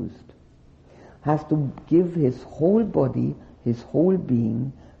is used. Has to give his whole body, his whole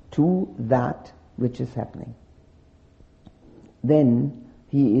being, to that which is happening. Then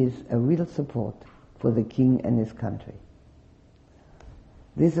he is a real support for the king and his country.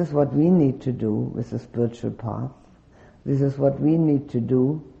 This is what we need to do with the spiritual path. This is what we need to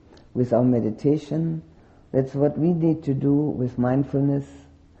do with our meditation. That's what we need to do with mindfulness.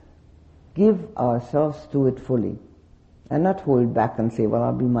 Give ourselves to it fully. And not hold back and say, well,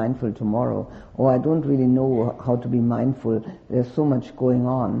 I'll be mindful tomorrow, or I don't really know how to be mindful, there's so much going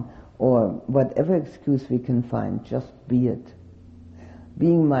on, or whatever excuse we can find, just be it.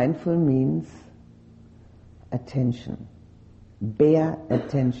 Being mindful means attention. Bare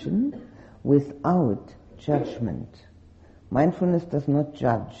attention without judgment. Mindfulness does not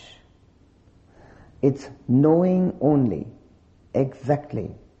judge. It's knowing only,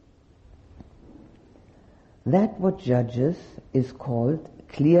 exactly. That what judges is called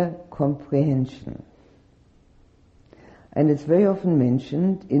clear comprehension. And it's very often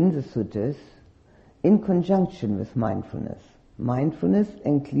mentioned in the suttas in conjunction with mindfulness. Mindfulness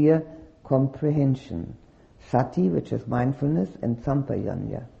and clear comprehension. Sati, which is mindfulness, and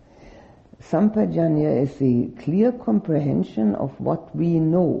sampajanya. Sampajanya is the clear comprehension of what we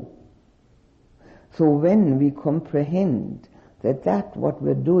know. So when we comprehend that what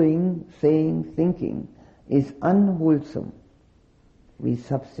we're doing, saying, thinking is unwholesome, we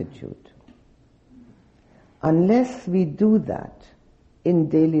substitute. Unless we do that in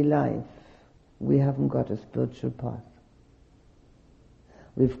daily life, we haven't got a spiritual path.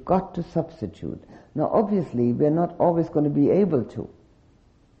 We've got to substitute. Now obviously we're not always going to be able to.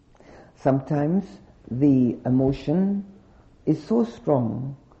 Sometimes the emotion is so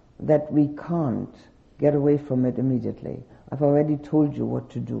strong that we can't get away from it immediately. I've already told you what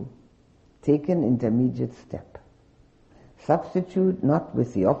to do. Take an intermediate step. Substitute not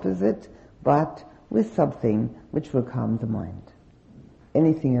with the opposite, but with something which will calm the mind.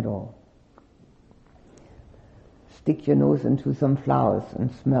 Anything at all. Stick your nose into some flowers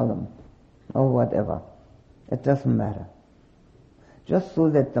and smell them, or whatever. It doesn't matter. Just so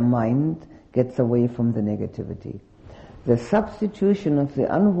that the mind gets away from the negativity. The substitution of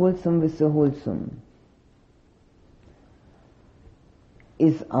the unwholesome with the wholesome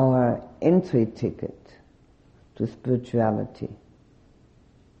is our entry ticket to spirituality.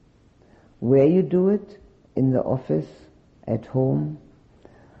 Where you do it, in the office, at home,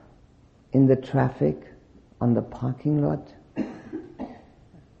 in the traffic, on the parking lot,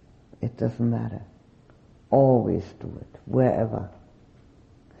 it doesn't matter. Always do it, wherever.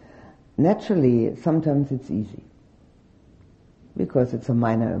 Naturally, sometimes it's easy, because it's a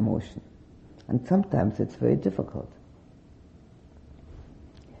minor emotion. And sometimes it's very difficult.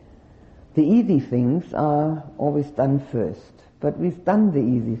 The easy things are always done first, but we've done the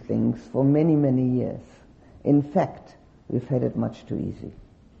easy things for many, many years. In fact, we've had it much too easy.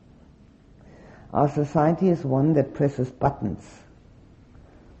 Our society is one that presses buttons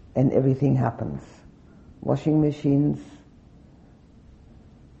and everything happens. Washing machines,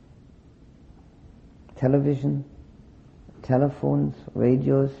 television, telephones,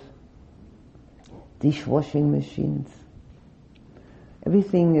 radios, dishwashing machines.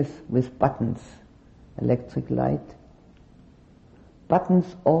 Everything is with buttons, electric light,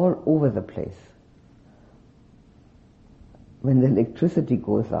 buttons all over the place. When the electricity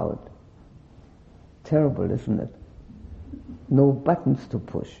goes out, terrible, isn't it? No buttons to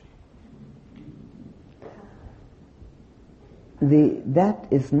push. That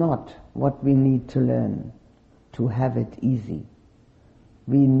is not what we need to learn to have it easy.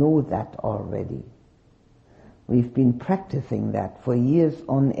 We know that already. We've been practicing that for years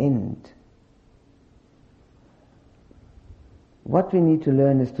on end. What we need to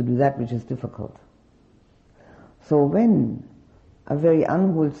learn is to do that which is difficult. So when a very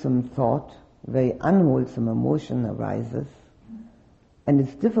unwholesome thought, very unwholesome emotion arises, and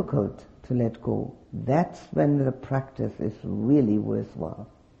it's difficult to let go, that's when the practice is really worthwhile.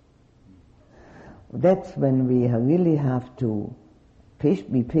 That's when we really have to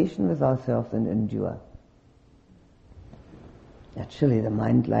be patient with ourselves and endure. Actually, the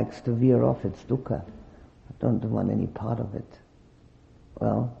mind likes to veer off its dukkha. I don't want any part of it.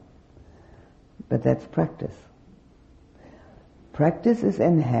 Well, but that's practice. Practice is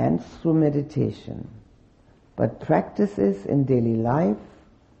enhanced through meditation, but practice is in daily life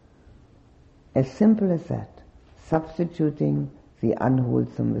as simple as that, substituting the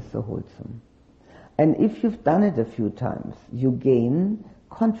unwholesome with the wholesome. And if you've done it a few times, you gain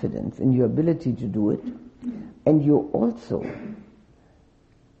confidence in your ability to do it, and you also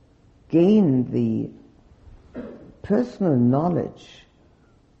gain the personal knowledge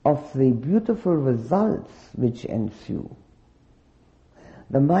of the beautiful results which ensue.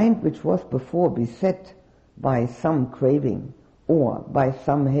 The mind which was before beset by some craving or by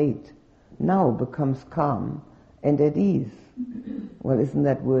some hate now becomes calm and at ease. Well, isn't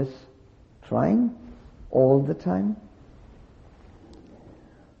that worth trying all the time?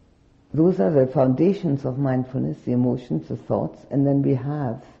 Those are the foundations of mindfulness, the emotions, the thoughts, and then we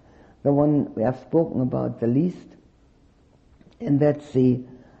have the one we have spoken about the least, and that's the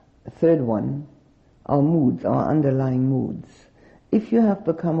third one, our moods, our underlying moods. If you have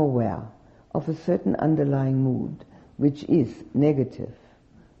become aware of a certain underlying mood which is negative,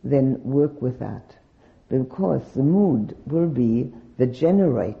 then work with that, because the mood will be the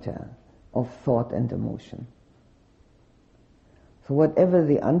generator of thought and emotion. So whatever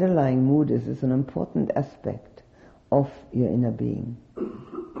the underlying mood is an important aspect of your inner being.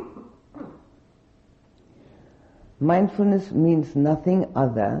 Mindfulness means nothing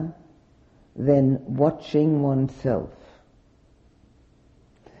other than watching oneself.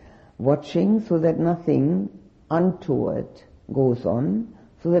 Watching so that nothing untoward goes on,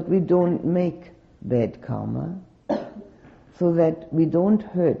 so that we don't make bad karma, so that we don't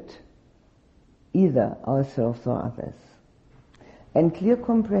hurt either ourselves or others. And clear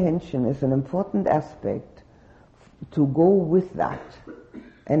comprehension is an important aspect to go with that,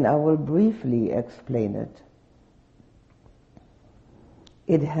 and I will briefly explain it.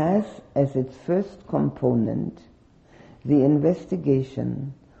 It has as its first component the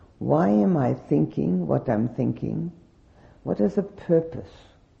investigation: why am I thinking what I'm thinking? What is the purpose?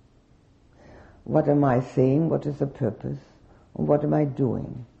 What am I saying? What is the purpose? And what am I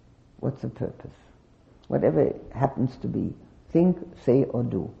doing? What's the purpose? Whatever it happens to be, think, say, or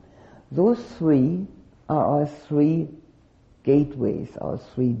do. Those three are our three gateways, our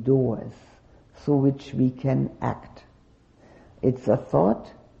three doors, through which we can act. It's the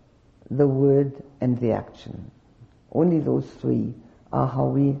thought, the word, and the action. Only those three are how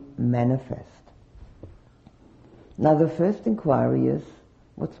we manifest. Now the first inquiry is,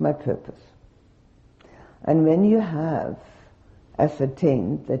 what's my purpose? And when you have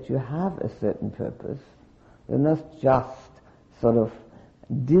ascertained that you have a certain purpose, you're not just sort of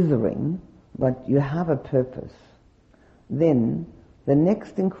dithering, but you have a purpose, then the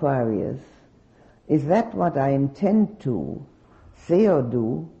next inquiry is that what I intend to say or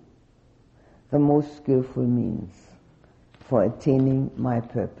do the most skillful means for attaining my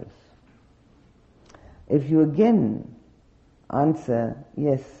purpose? If you again answer,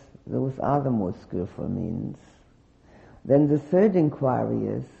 yes, those are the most skillful means, then the third inquiry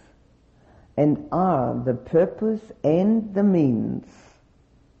is, and are the purpose and the means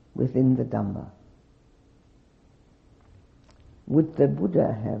within the Dhamma? Would the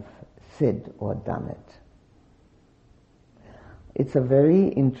Buddha have said or done it? It's a very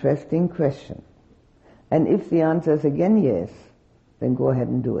interesting question. And if the answer is again yes, then go ahead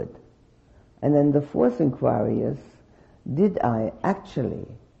and do it. And then the fourth inquiry is, did I actually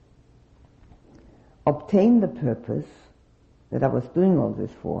obtain the purpose that I was doing all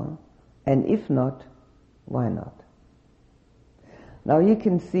this for? And if not, why not? Now you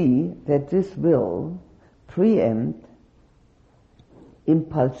can see that this will preempt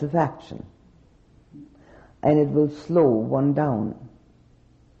impulsive action, and it will slow one down,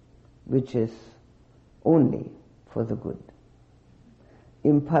 which is only for the good.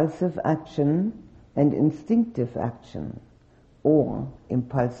 Impulsive action and instinctive action, or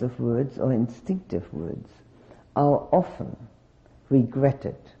impulsive words or instinctive words, are often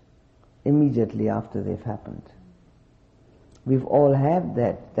regretted immediately after they've happened. We've all had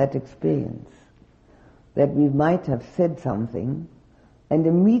that experience, that we might have said something, and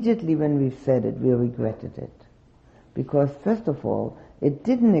immediately when we've said it, we regretted it. Because first of all, it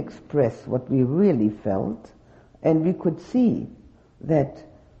didn't express what we really felt, and we could see that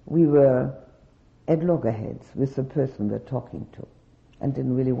we were at loggerheads with the person we're talking to, and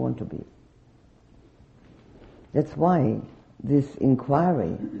didn't really want to be. That's why this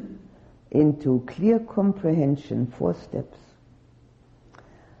inquiry into clear comprehension, 4 steps,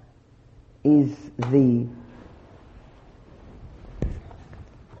 is the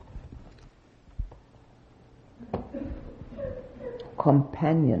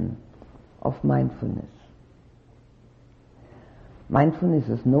companion of mindfulness. Mindfulness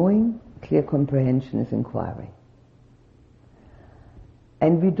is knowing, clear comprehension is inquiry.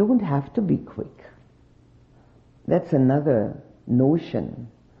 And we don't have to be quick. That's another notion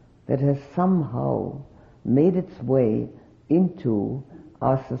that has somehow made its way into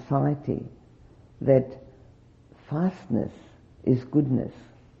our society, that fastness is goodness.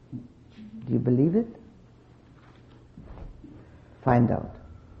 Do you believe it? Find out.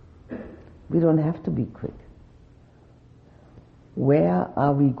 We don't have to be quick. Where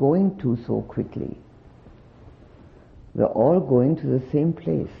are we going to so quickly? We're all going to the same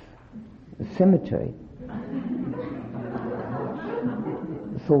place, the cemetery.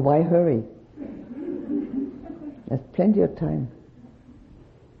 So why hurry? There's plenty of time.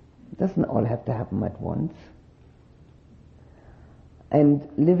 It doesn't all have to happen at once. And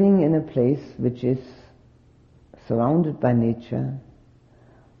living in a place which is surrounded by nature,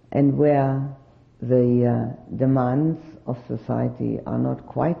 and where the demands of society are not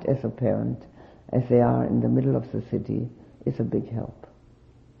quite as apparent as they are in the middle of the city, is a big help.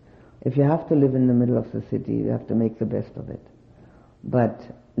 If you have to live in the middle of the city, you have to make the best of it. But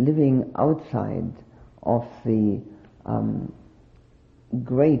living outside of the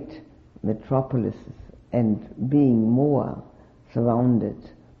great metropolises and being more surrounded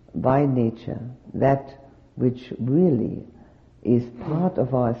by nature, that which really is part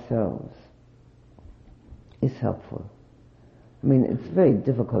of ourselves, is helpful. I mean, it's very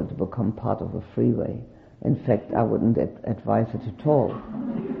difficult to become part of a freeway. In fact, I wouldn't advise it at all.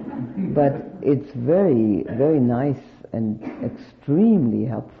 But it's very, very nice and extremely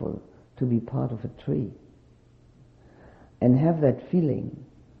helpful to be part of a tree and have that feeling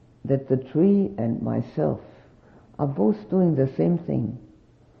that the tree and myself are both doing the same thing.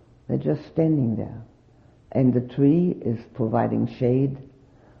 They're just standing there. And the tree is providing shade,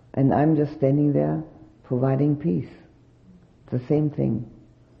 and I'm just standing there providing peace. It's the same thing.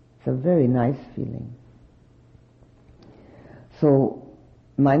 It's a very nice feeling. So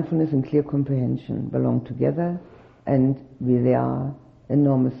mindfulness and clear comprehension belong together, and they are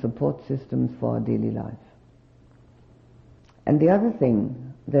enormous support systems for our daily life. And the other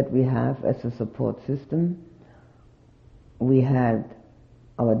thing that we have as a support system, we had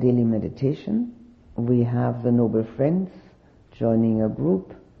our daily meditation, we have the noble friends joining a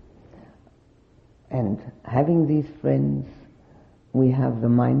group, and having these friends, we have the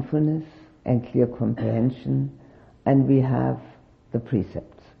mindfulness and clear comprehension, and we have the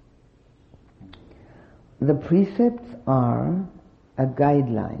precepts. The precepts are a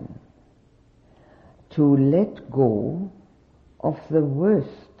guideline to let go of the worst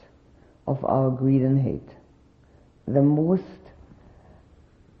of our greed and hate,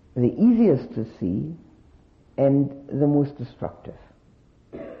 the easiest to see and the most destructive.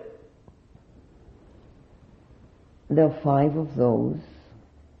 There are 5 of those,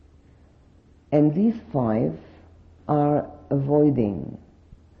 and these 5 are avoiding,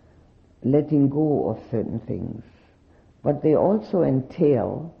 letting go of certain things, but they also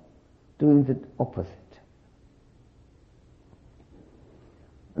entail doing the opposite.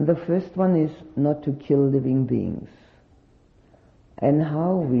 The first one is not to kill living beings, and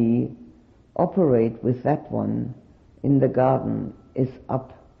how we operate with that one in the garden is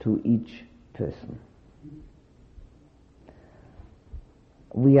up to each person.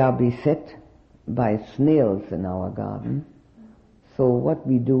 We are beset by snails in our garden, so what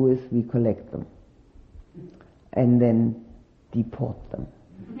we do is we collect them and then deport them.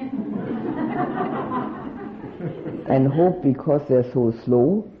 And hope, because they're so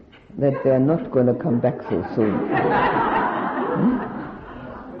slow, that they're not going to come back so soon.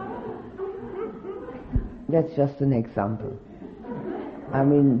 That's just an example. I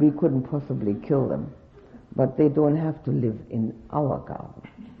mean, we couldn't possibly kill them, but they don't have to live in our garden.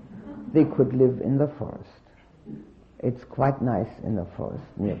 They could live in the forest. It's quite nice in the forest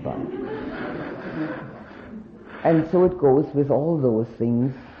nearby. And so it goes with all those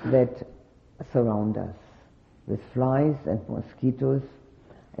things that surround us, with flies and mosquitoes.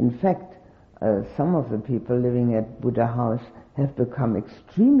 In fact, some of the people living at Buddha House have become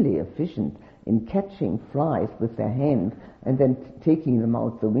extremely efficient in catching flies with their hand and then taking them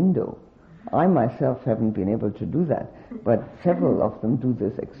out the window. I myself haven't been able to do that, but several of them do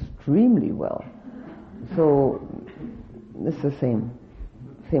this extremely well. So it's the same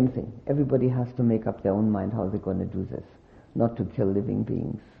thing. Everybody has to make up their own mind how they're going to do this, not to kill living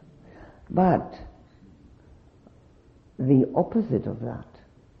beings. But the opposite of that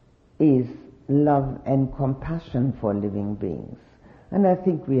is love and compassion for living beings. And I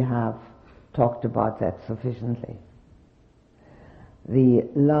think we have talked about that sufficiently. The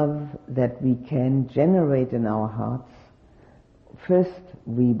love that we can generate in our hearts, first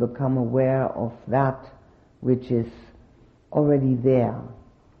we become aware of that which is already there.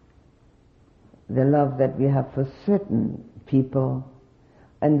 The love that we have for certain people,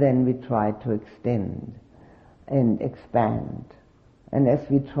 and then we try to extend and expand. And as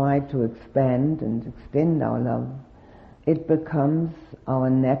we try to expand and extend our love, it becomes our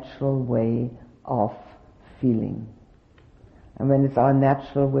natural way of feeling. And when it's our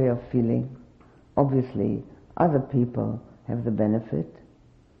natural way of feeling, obviously other people have the benefit,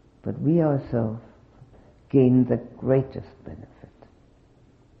 but we ourselves gain the greatest benefit.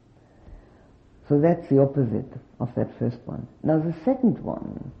 So that's the opposite of that first one. Now the second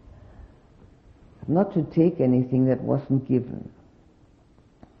one, not to take anything that wasn't given.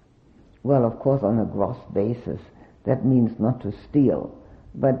 Well, of course, on a gross basis, that means not to steal,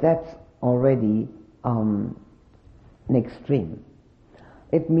 but that's already an extreme.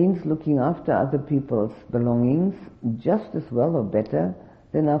 It means looking after other people's belongings just as well or better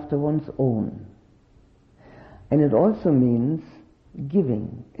than after one's own. And it also means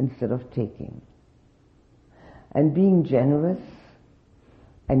giving instead of taking. And being generous,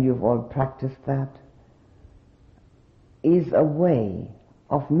 and you've all practiced that, is a way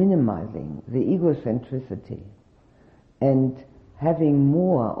of minimizing the egocentricity and having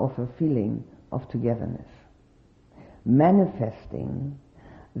more of a feeling of togetherness, manifesting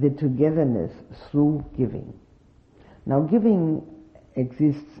the togetherness through giving. Now, giving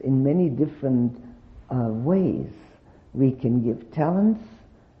exists in many different ways. We can give talents,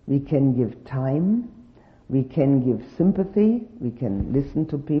 we can give time, we can give sympathy, we can listen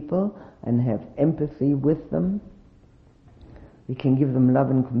to people and have empathy with them. We can give them love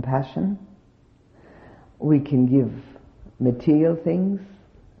and compassion. We can give material things.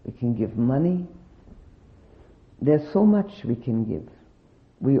 We can give money. There's so much we can give.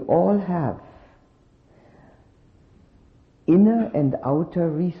 We all have inner and outer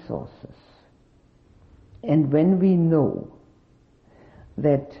resources. And when we know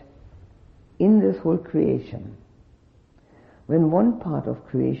that in this whole creation, when one part of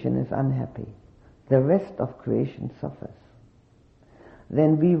creation is unhappy, the rest of creation suffers,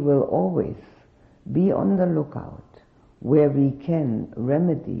 then we will always be on the lookout where we can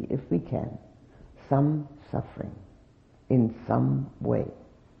remedy, if we can, some suffering in some way.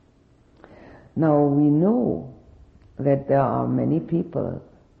 Now we know that there are many people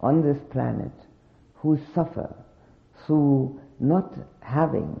on this planet who suffer through not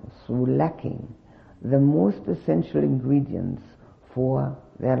having, through lacking the most essential ingredients for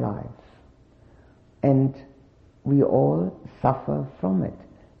their lives. And we all suffer from it,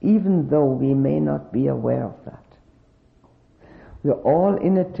 even though we may not be aware of that. We're all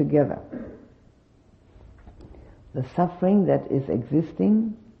in it together. The suffering that is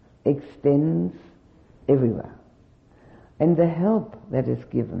existing extends everywhere. And the help that is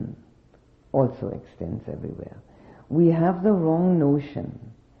given also extends everywhere. We have the wrong notion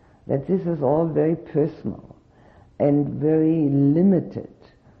that this is all very personal and very limited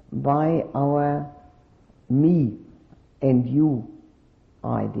by our me and you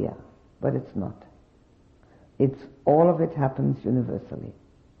idea. But it's not. All of it happens universally.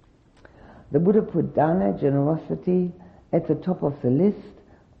 The Buddha put dana, generosity, at the top of the list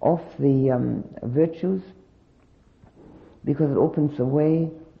of the virtues, because it opens the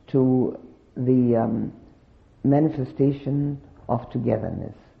way to the manifestation of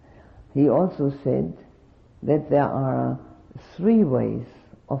togetherness. He also said that there are 3 ways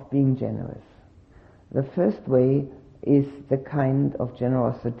of being generous. The first way is the kind of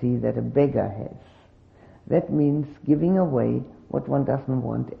generosity that a beggar has. That means giving away what one doesn't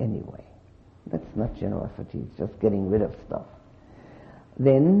want anyway. That's not generosity, it's just getting rid of stuff.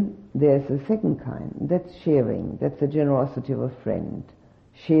 Then there's a second kind, that's sharing. That's the generosity of a friend,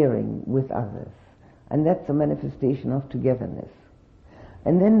 sharing with others. And that's a manifestation of togetherness.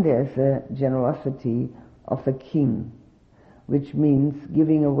 And then there's a generosity of the king, which means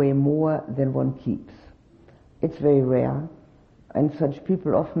giving away more than one keeps. It's very rare, and such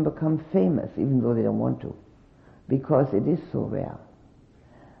people often become famous, even though they don't want to, because it is so rare.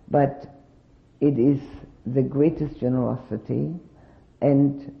 But it is the greatest generosity,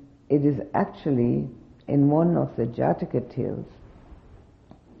 and it is actually in one of the Jataka tales,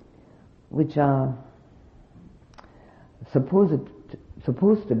 which are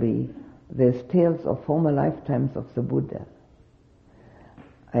supposed to be the tales of former lifetimes of the Buddha.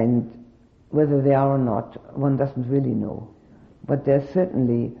 And whether they are or not, one doesn't really know. But there's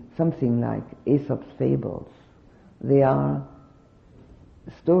certainly something like Aesop's fables. They are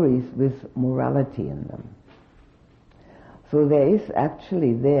stories with morality in them. So there is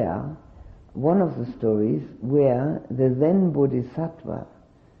actually there one of the stories where the then Bodhisattva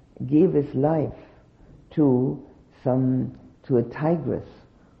gave his life to a tigress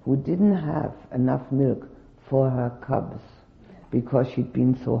who didn't have enough milk for her cubs because she'd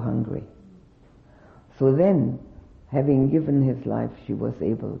been so hungry. So then, having given his life, she was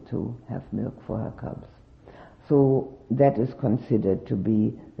able to have milk for her cubs. So that is considered to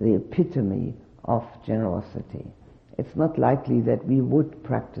be the epitome of generosity. It's not likely that we would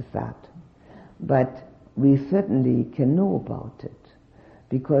practice that, but we certainly can know about it,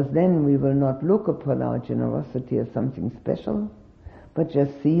 because then we will not look upon our generosity as something special, but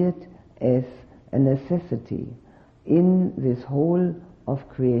just see it as a necessity in this whole of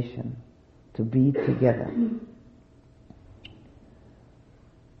creation to be together.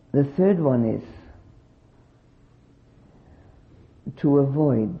 The third one is to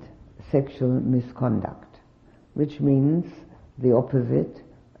avoid sexual misconduct, which means the opposite,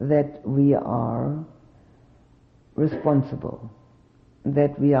 that we are responsible,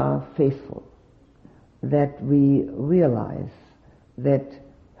 that we are faithful, that we realize that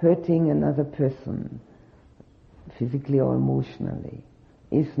hurting another person, physically or emotionally,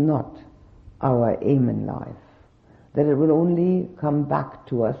 is not our aim in life, that it will only come back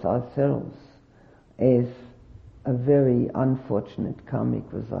to us ourselves as a very unfortunate karmic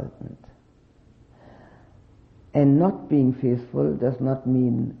resultant. And not being faithful does not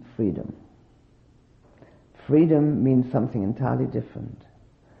mean freedom. Freedom means something entirely different.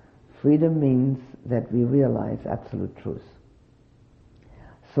 Freedom means that we realize absolute truth.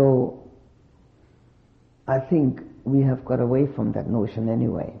 So I think we have got away from that notion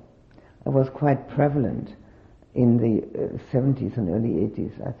anyway. It was quite prevalent in the 70s and early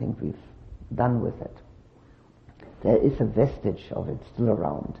 80s. I think we've done with it. There is a vestige of it still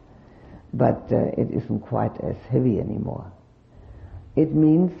around, but it isn't quite as heavy anymore. It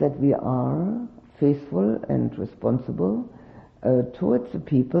means that we are faithful and responsible towards the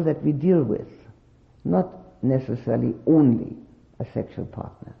people that we deal with, not necessarily only a sexual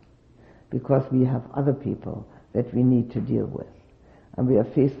partner, because we have other people that we need to deal with. And we are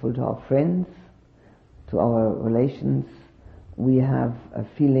faithful to our friends, to our relations. We have a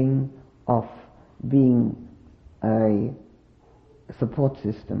feeling of being a support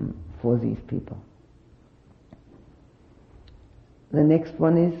system for these people. The next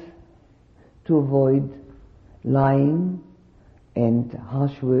one is to avoid lying and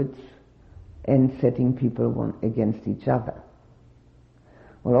harsh words and setting people one against each other.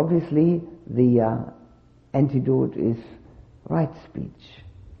 Well, obviously the antidote is right speech.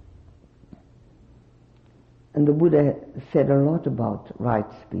 And the Buddha said a lot about right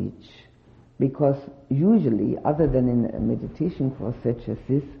speech, because usually, other than in a meditation course such as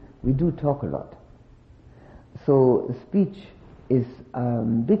this, we do talk a lot. So speech is a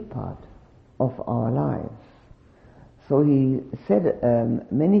big part of our lives. So he said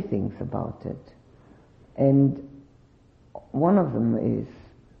many things about it. And one of them is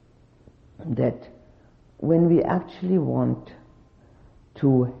that when we actually want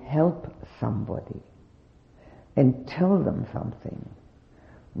to help somebody and tell them something,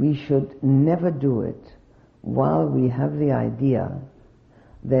 we should never do it while we have the idea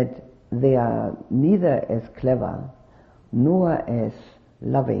that they are neither as clever nor as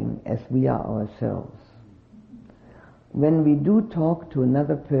loving as we are ourselves. When we do talk to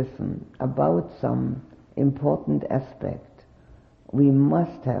another person about some important aspect, we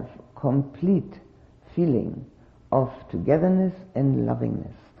must have complete feeling of togetherness and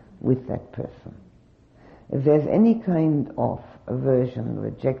lovingness with that person. If there's any kind of aversion,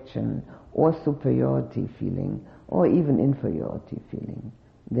 rejection, or superiority feeling, or even inferiority feeling,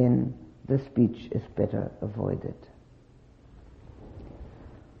 then the speech is better avoided.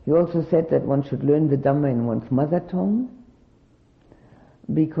 He also said that one should learn the Dhamma in one's mother tongue,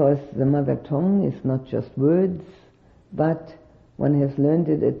 because the mother tongue is not just words, but one has learned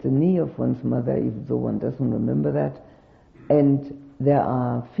it at the knee of one's mother, even though one doesn't remember that, and there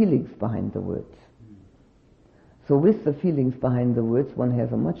are feelings behind the words. So with the feelings behind the words, one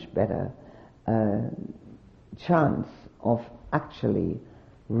has a much better chance of actually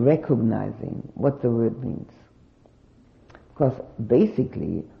recognizing what the word means. Because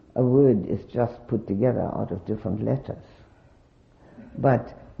basically, a word is just put together out of different letters.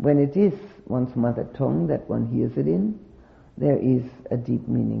 But when it is one's mother tongue that one hears it in, there is a deep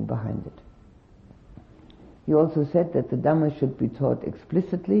meaning behind it. He also said that the Dhamma should be taught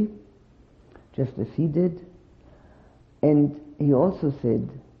explicitly, just as he did. And he also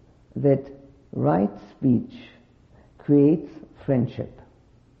said that right speech creates friendship,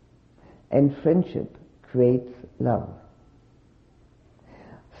 and friendship creates love.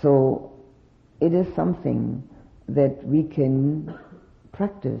 So it is something that we can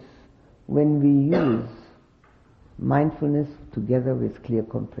practice when we use mindfulness together with clear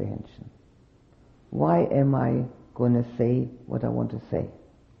comprehension. Why am I going to say what I want to say?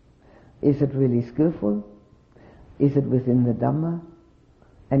 Is it really skillful? Is it within the Dhamma?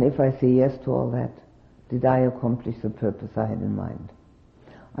 And if I say yes to all that, did I accomplish the purpose I had in mind?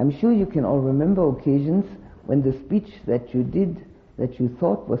 I'm sure you can all remember occasions when the speech that you did, that you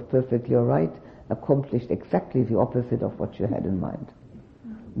thought was perfectly all right, accomplished exactly the opposite of what you had in mind.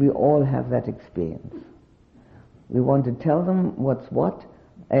 We all have that experience. We want to tell them what's what,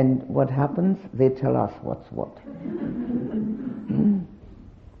 and what happens, they tell us what's what.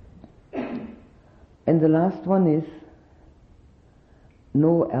 And the last one is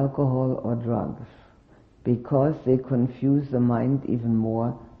no alcohol or drugs, because they confuse the mind even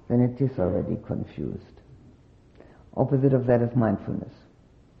more than it is already confused. Opposite of that is mindfulness.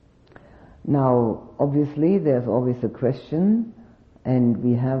 Now, obviously, there's always a question, and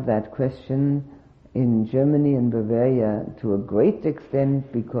we have that question in Germany and Bavaria to a great extent,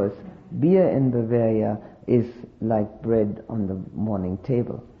 because beer in Bavaria is like bread on the morning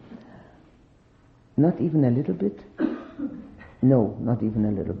table. Not even a little bit? No, not even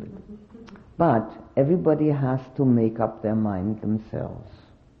a little bit. But everybody has to make up their mind themselves.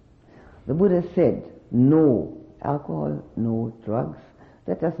 The Buddha said, no alcohol, no drugs.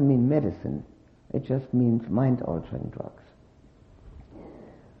 That doesn't mean medicine. It just means mind-altering drugs.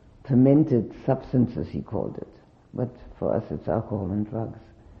 Fermented substances, he called it. But for us it's alcohol and drugs.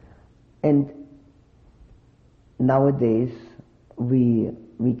 And nowadays we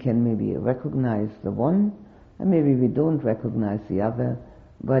can maybe recognize the one, and maybe we don't recognize the other,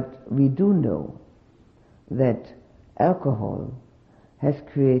 but we do know that alcohol has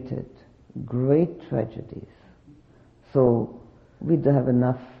created great tragedies. So we do have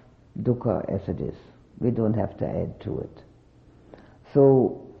enough dukkha as it is. We don't have to add to it.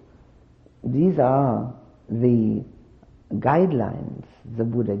 So these are the guidelines the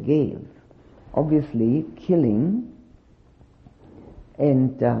Buddha gave. Obviously, killing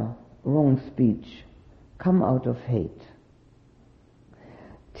and wrong speech come out of hate.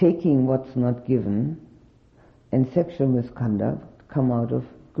 Taking what's not given and sexual misconduct come out of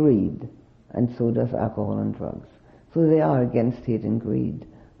greed, and so does alcohol and drugs. So they are against hate and greed,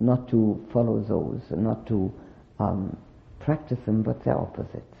 not to follow those, and not to practice them, but their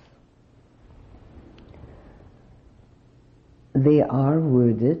opposites. They are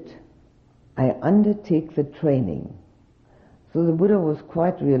worded, I undertake the training. So the Buddha was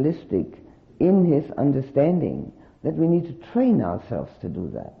quite realistic in his understanding that we need to train ourselves to do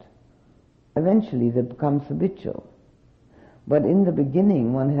that. Eventually that becomes habitual. But in the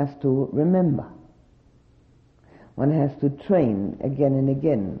beginning one has to remember. One has to train again and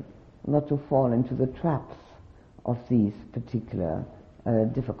again not to fall into the traps of these particular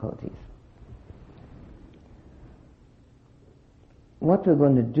difficulties. What we're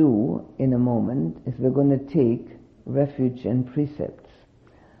going to do in a moment is we're going to take refuge and precepts.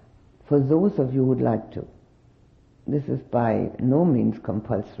 For those of you who would like to, this is by no means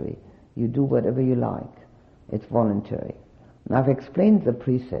compulsory. You do whatever you like. It's voluntary. Now, I've explained the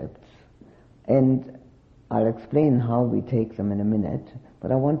precepts, and I'll explain how we take them in a minute,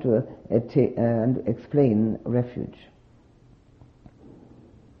 but I want to explain refuge.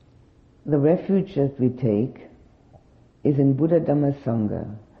 The refuge that we take is in Buddha Dhamma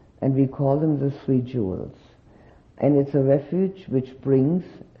Sangha, and we call them the three jewels. And it's a refuge which brings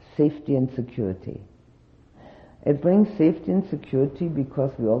safety and security. It brings safety and security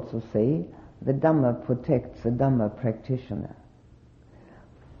because we also say the Dhamma protects the Dhamma practitioner.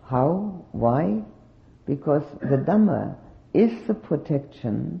 How? Why? Because the Dhamma is the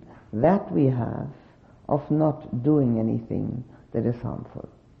protection that we have of not doing anything that is harmful.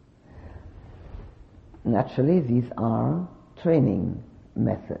 Naturally, these are training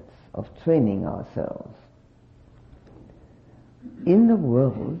methods of training ourselves. In the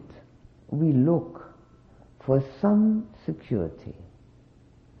world, we look for some security.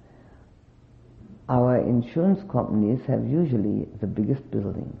 Our insurance companies have usually the biggest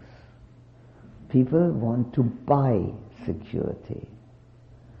buildings. People want to buy security.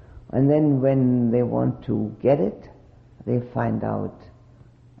 And then when they want to get it, they find out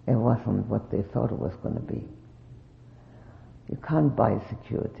it wasn't what they thought it was going to be. You can't buy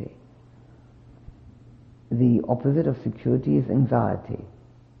security. The opposite of security is anxiety,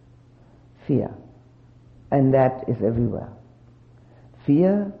 fear. And that is everywhere.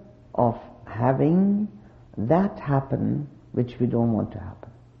 Fear of having that happen which we don't want to happen.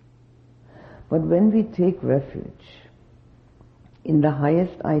 But when we take refuge in the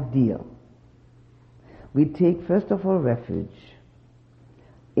highest ideal, we take first of all refuge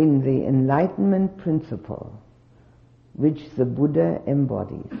in the enlightenment principle which the Buddha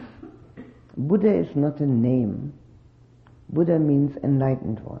embodies. Buddha is not a name. Buddha means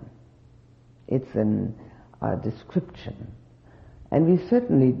enlightened one. It's a description. And we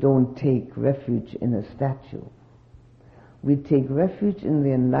certainly don't take refuge in a statue. We take refuge in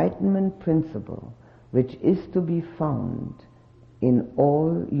the enlightenment principle which is to be found in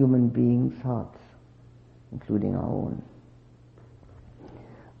all human beings' hearts, including our own.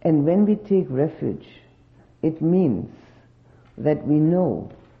 And when we take refuge, it means that we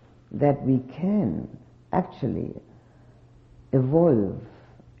know that we can actually evolve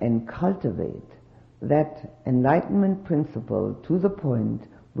and cultivate that enlightenment principle to the point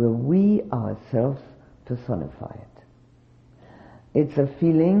where we ourselves personify it. It's a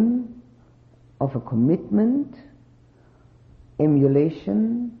feeling of a commitment,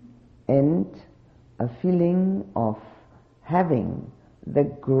 emulation, and a feeling of having the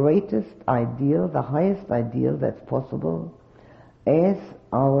greatest ideal, the highest ideal that's possible as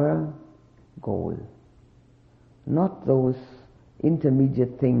our goal. Not those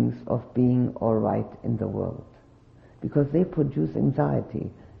intermediate things of being all right in the world, because they produce anxiety.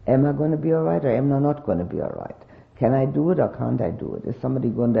 Am I going to be all right, or am I not going to be all right? Can I do it or can't I do it? Is somebody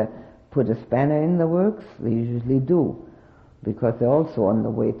going to put a spanner in the works? They usually do, because they're also on the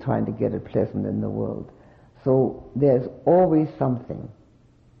way trying to get it pleasant in the world. So there's always something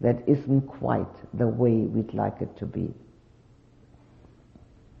that isn't quite the way we'd like it to be.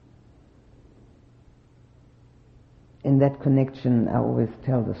 In that connection, I always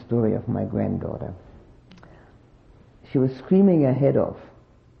tell the story of my granddaughter. She was screaming her head off,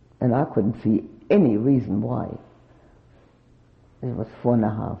 and I couldn't see any reason why. It was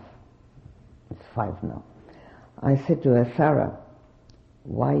 4.5. It's 5 now. I said to her, Sarah,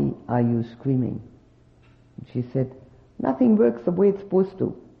 why are you screaming? She said, nothing works the way it's supposed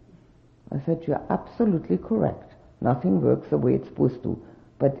to. I said, you're absolutely correct. Nothing works the way it's supposed to.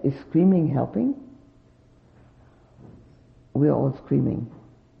 But is screaming helping? We're all screaming.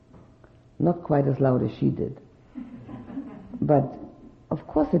 Not quite as loud as she did. But of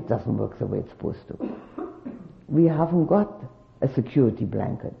course it doesn't work the way it's supposed to. We haven't got a security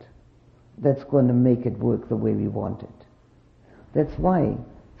blanket that's going to make it work the way we want it. That's why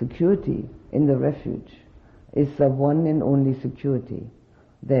security in the refuge is the one and only security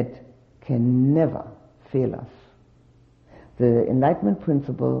that can never fail us. The enlightenment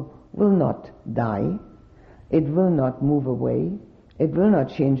principle will not die. It will not move away. It will not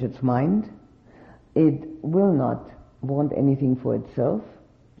change its mind. It will not want anything for itself.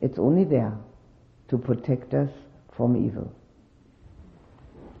 It's only there to protect us from evil.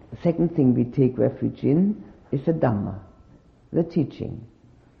 The second thing we take refuge in is the Dhamma, the teaching,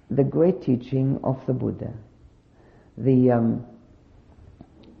 the great teaching of the Buddha. the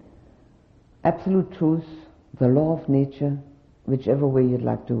absolute truth, the law of nature, whichever way you'd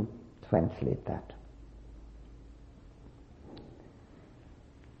like to translate that.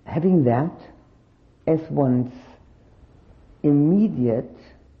 Having that as one's immediate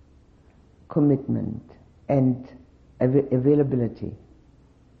commitment and availability,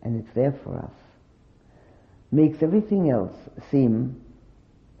 and it's there for us, makes everything else seem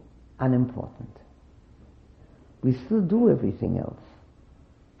unimportant. We still do everything else,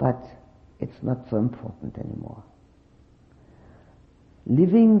 but it's not so important anymore.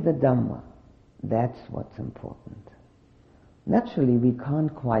 Living the Dhamma, that's what's important. Naturally, we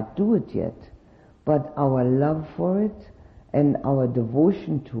can't quite do it yet, but our love for it and our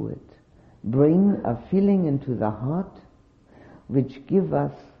devotion to it bring a feeling into the heart which give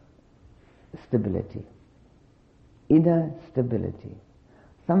us stability, inner stability,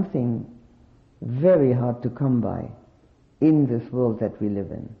 something very hard to come by in this world that we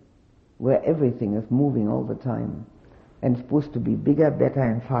live in, where everything is moving all the time and supposed to be bigger, better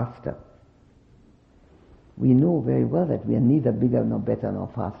and faster. We know very well that we are neither bigger nor better nor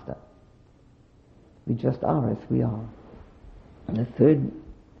faster. We just are as we are. And the third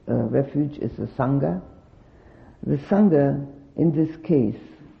refuge is the Sangha. The Sangha, in this case,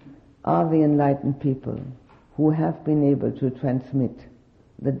 are the enlightened people who have been able to transmit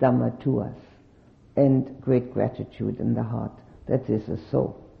the Dhamma to us, and great gratitude in the heart that this is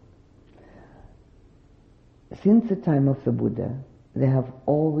so. Since the time of the Buddha, there have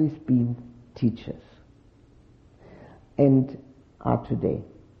always been teachers, and are today.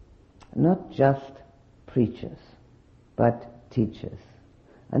 Not just preachers, but teachers.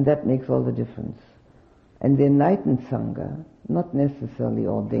 And that makes all the difference. And the enlightened Sangha, not necessarily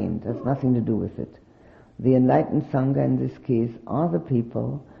ordained, has nothing to do with it. The enlightened Sangha in this case are the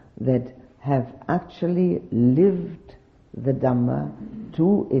people that have actually lived the Dhamma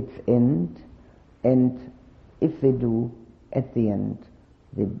to its end, and if they do, at the end,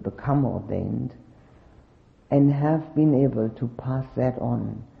 they become ordained and have been able to pass that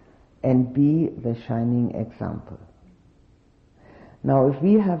on and be the shining example. Now, if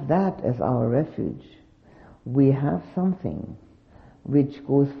we have that as our refuge, we have something which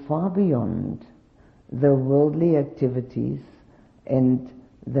goes far beyond the worldly activities and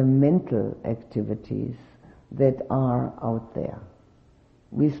the mental activities that are out there.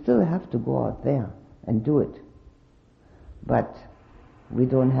 We still have to go out there and do it, but we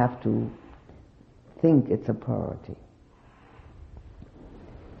don't have to think it's a priority.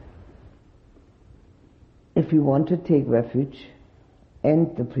 If you want to take refuge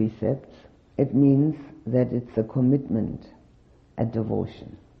and the precepts, it means that it's a commitment, a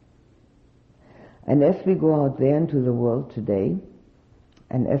devotion. And as we go out there into the world today,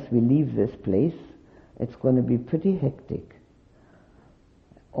 and as we leave this place, it's going to be pretty hectic.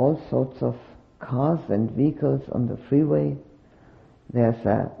 All sorts of cars and vehicles on the freeway. There's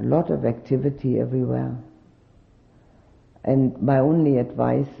a lot of activity everywhere. And my only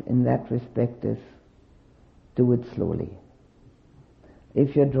advice in that respect is, do it slowly.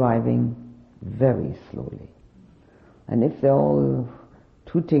 If you're driving, very slowly. And if they're all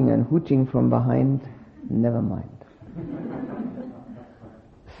tooting and hooting from behind, never mind.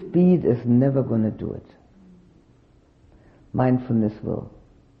 Speed is never going to do it. Mindfulness will.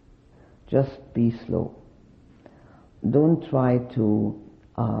 Just be slow. Don't try to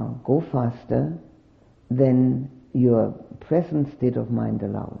go faster than your present state of mind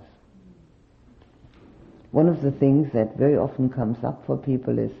allows. One of the things that very often comes up for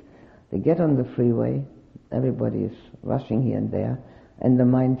people is they get on the freeway, everybody is rushing here and there, and the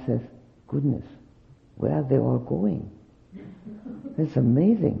mind says, goodness, where are they all going? It's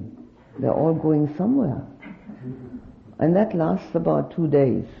amazing. They're all going somewhere. And that lasts about 2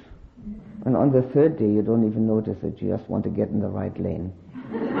 days. And on the third day, you don't even notice it. You just want to get in the right lane.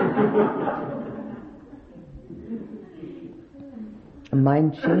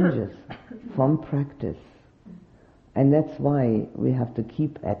 Mind changes from practice. And that's why we have to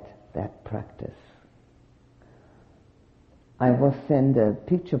keep at that practice. I was sent a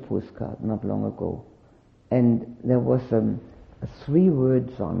picture postcard not long ago, and there was 3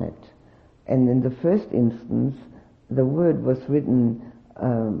 words on it. And in the first instance, the word was written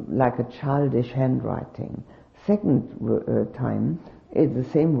like a childish handwriting. Second time, the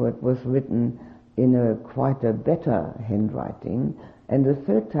same word was written in quite a better handwriting, and the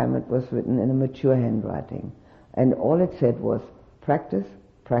third time it was written in a mature handwriting. And all it said was, practice,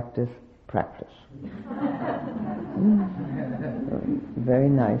 practice, practice. Very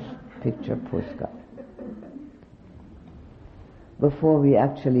nice picture postcard. Before we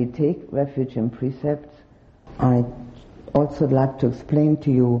actually take refuge in precepts, I also like to explain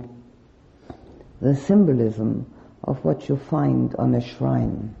to you the symbolism of what you find on a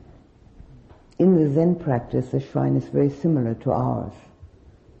shrine. In the Zen practice, the shrine is very similar to ours.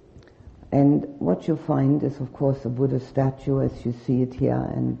 And what you find is, of course, a Buddha statue as you see it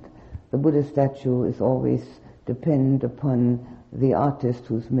here, and the Buddha statue is always dependent upon the artist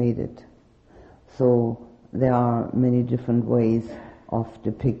who's made it. So there are many different ways of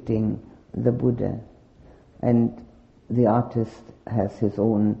depicting the Buddha, and the artist has his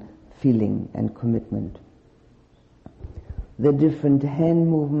own feeling and commitment. The different hand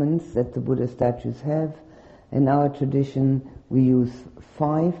movements that the Buddha statues have, in our tradition we use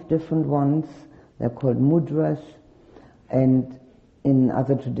 5 different ones. They're called mudras, and in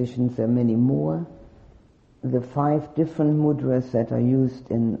other traditions there are many more. The 5 different mudras that are used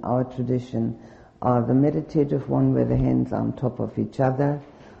in our tradition are the meditative one where the hands are on top of each other.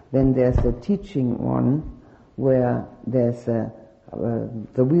 Then there's the teaching one where there's the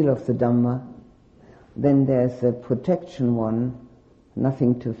wheel of the Dhamma. Then there's the protection one,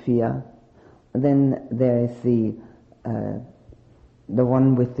 nothing to fear. Then there is the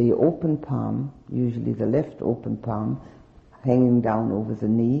one with the open palm, usually the left open palm, hanging down over the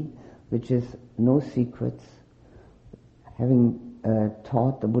knee, which is no secrets. Having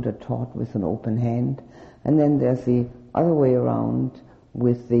the Buddha taught with an open hand. And then there's the other way around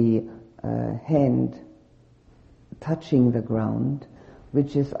with the hand touching the ground,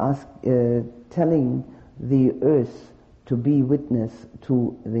 which is telling the earth to be witness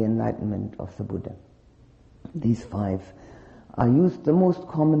to the enlightenment of the Buddha. These 5 are used. The most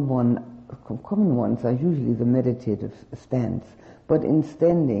common ones are usually the meditative stance, but in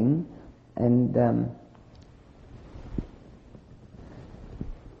standing, and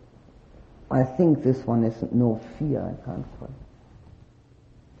I think this one is no fear. I can't quite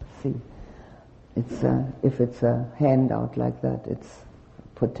see. It's if it's a hand out like that, it's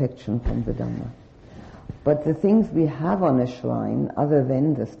protection from the Dhamma. But the things we have on a shrine, other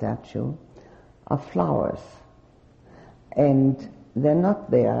than the statue, are flowers. And they're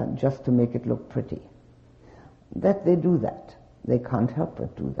not there just to make it look pretty. That they do that. They can't help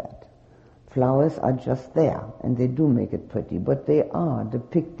but do that. Flowers are just there, and they do make it pretty, but they are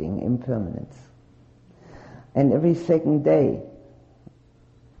depicting impermanence. And every second day,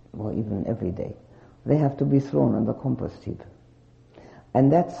 or even every day, they have to be thrown on the compost heap. And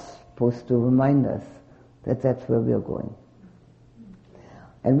that's supposed to remind us that that's where we're going.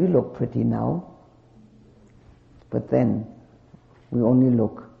 And we look pretty now, but then we only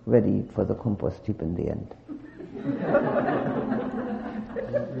look ready for the compost heap in the end.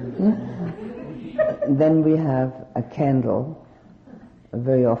 Then we have a candle,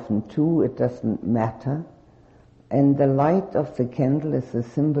 very often 2, it doesn't matter. And the light of the candle is the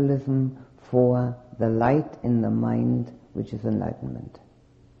symbolism for the light in the mind, which is enlightenment.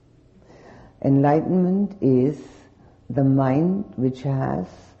 Enlightenment is the mind which has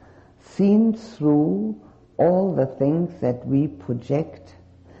seen through all the things that we project,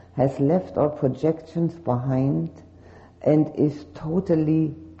 has left our projections behind, and is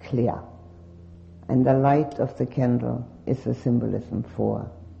totally clear. And the light of the candle is the symbolism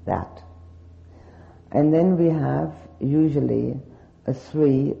for that. And then we have usually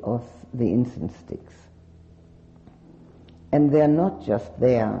 3 of the incense sticks. And they're not just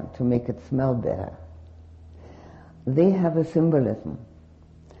there to make it smell better. They have a symbolism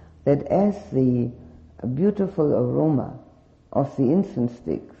that as the beautiful aroma of the incense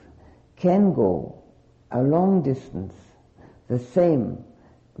sticks can go a long distance, the same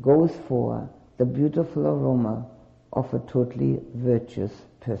goes for the beautiful aroma of a totally virtuous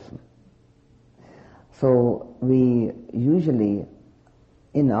person. So we usually,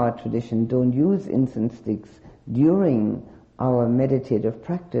 in our tradition, don't use incense sticks during our meditative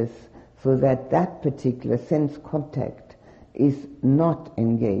practice, so that that particular sense contact is not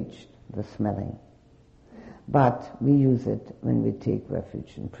engaged, the smelling. But we use it when we take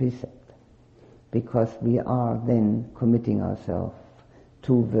refuge in precept, because we are then committing ourselves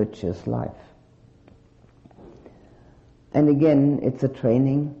to virtuous life. And again, it's a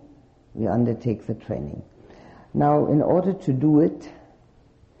training. We undertake the training. Now, in order to do it,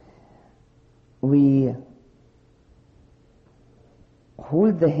 we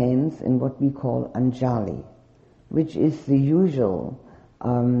hold the hands in what we call Anjali, which is the usual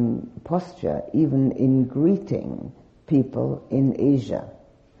posture even in greeting people in Asia.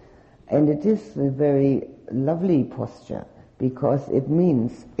 And it is a very lovely posture because it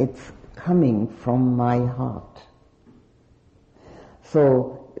means it's coming from my heart.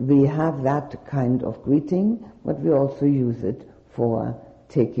 So we have that kind of greeting, but we also use it for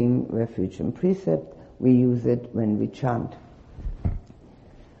taking refuge in precept, we use it when we chant.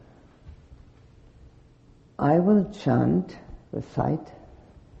 I will chant, recite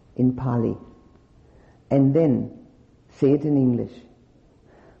in Pali, and then say it in English.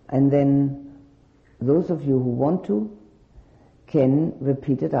 And then those of you who want to can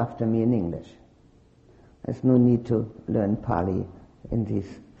repeat it after me in English. There's no need to learn Pali in these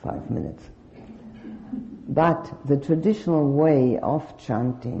 5 minutes. But the traditional way of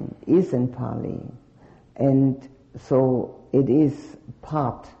chanting is in Pali, and so it is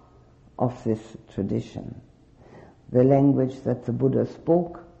part of this tradition. The language that the Buddha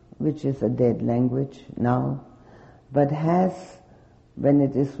spoke, which is a dead language now, but has, when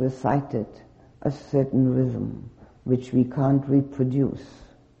it is recited, a certain rhythm which we can't reproduce,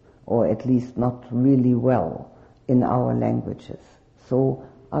 or at least not really well, in our languages. So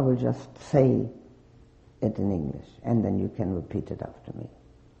I will just say it in English, and then you can repeat it after me.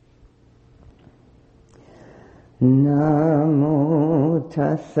 Namo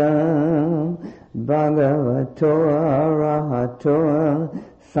tassa bhagavato arahato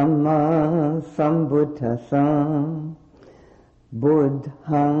samma sambuddhassa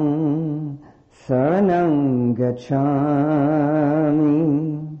buddhaṃ saranam gacchāmi.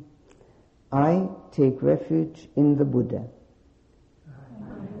 I take refuge in the Buddha.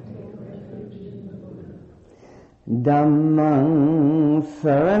 Dhammaṃ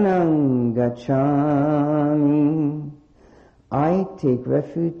saranam gacchāmi. I take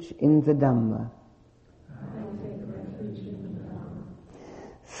refuge in the Dhamma.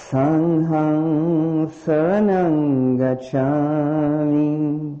 Sanghaṃ saranam gacchāmi.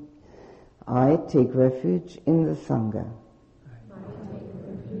 I take refuge in the Sangha.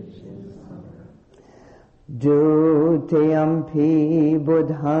 Dutiyampi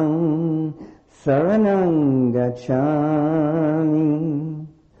buddhaṃ saranam gacchāmi.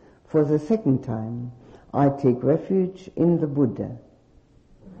 For the second time, I take refuge in the Buddha.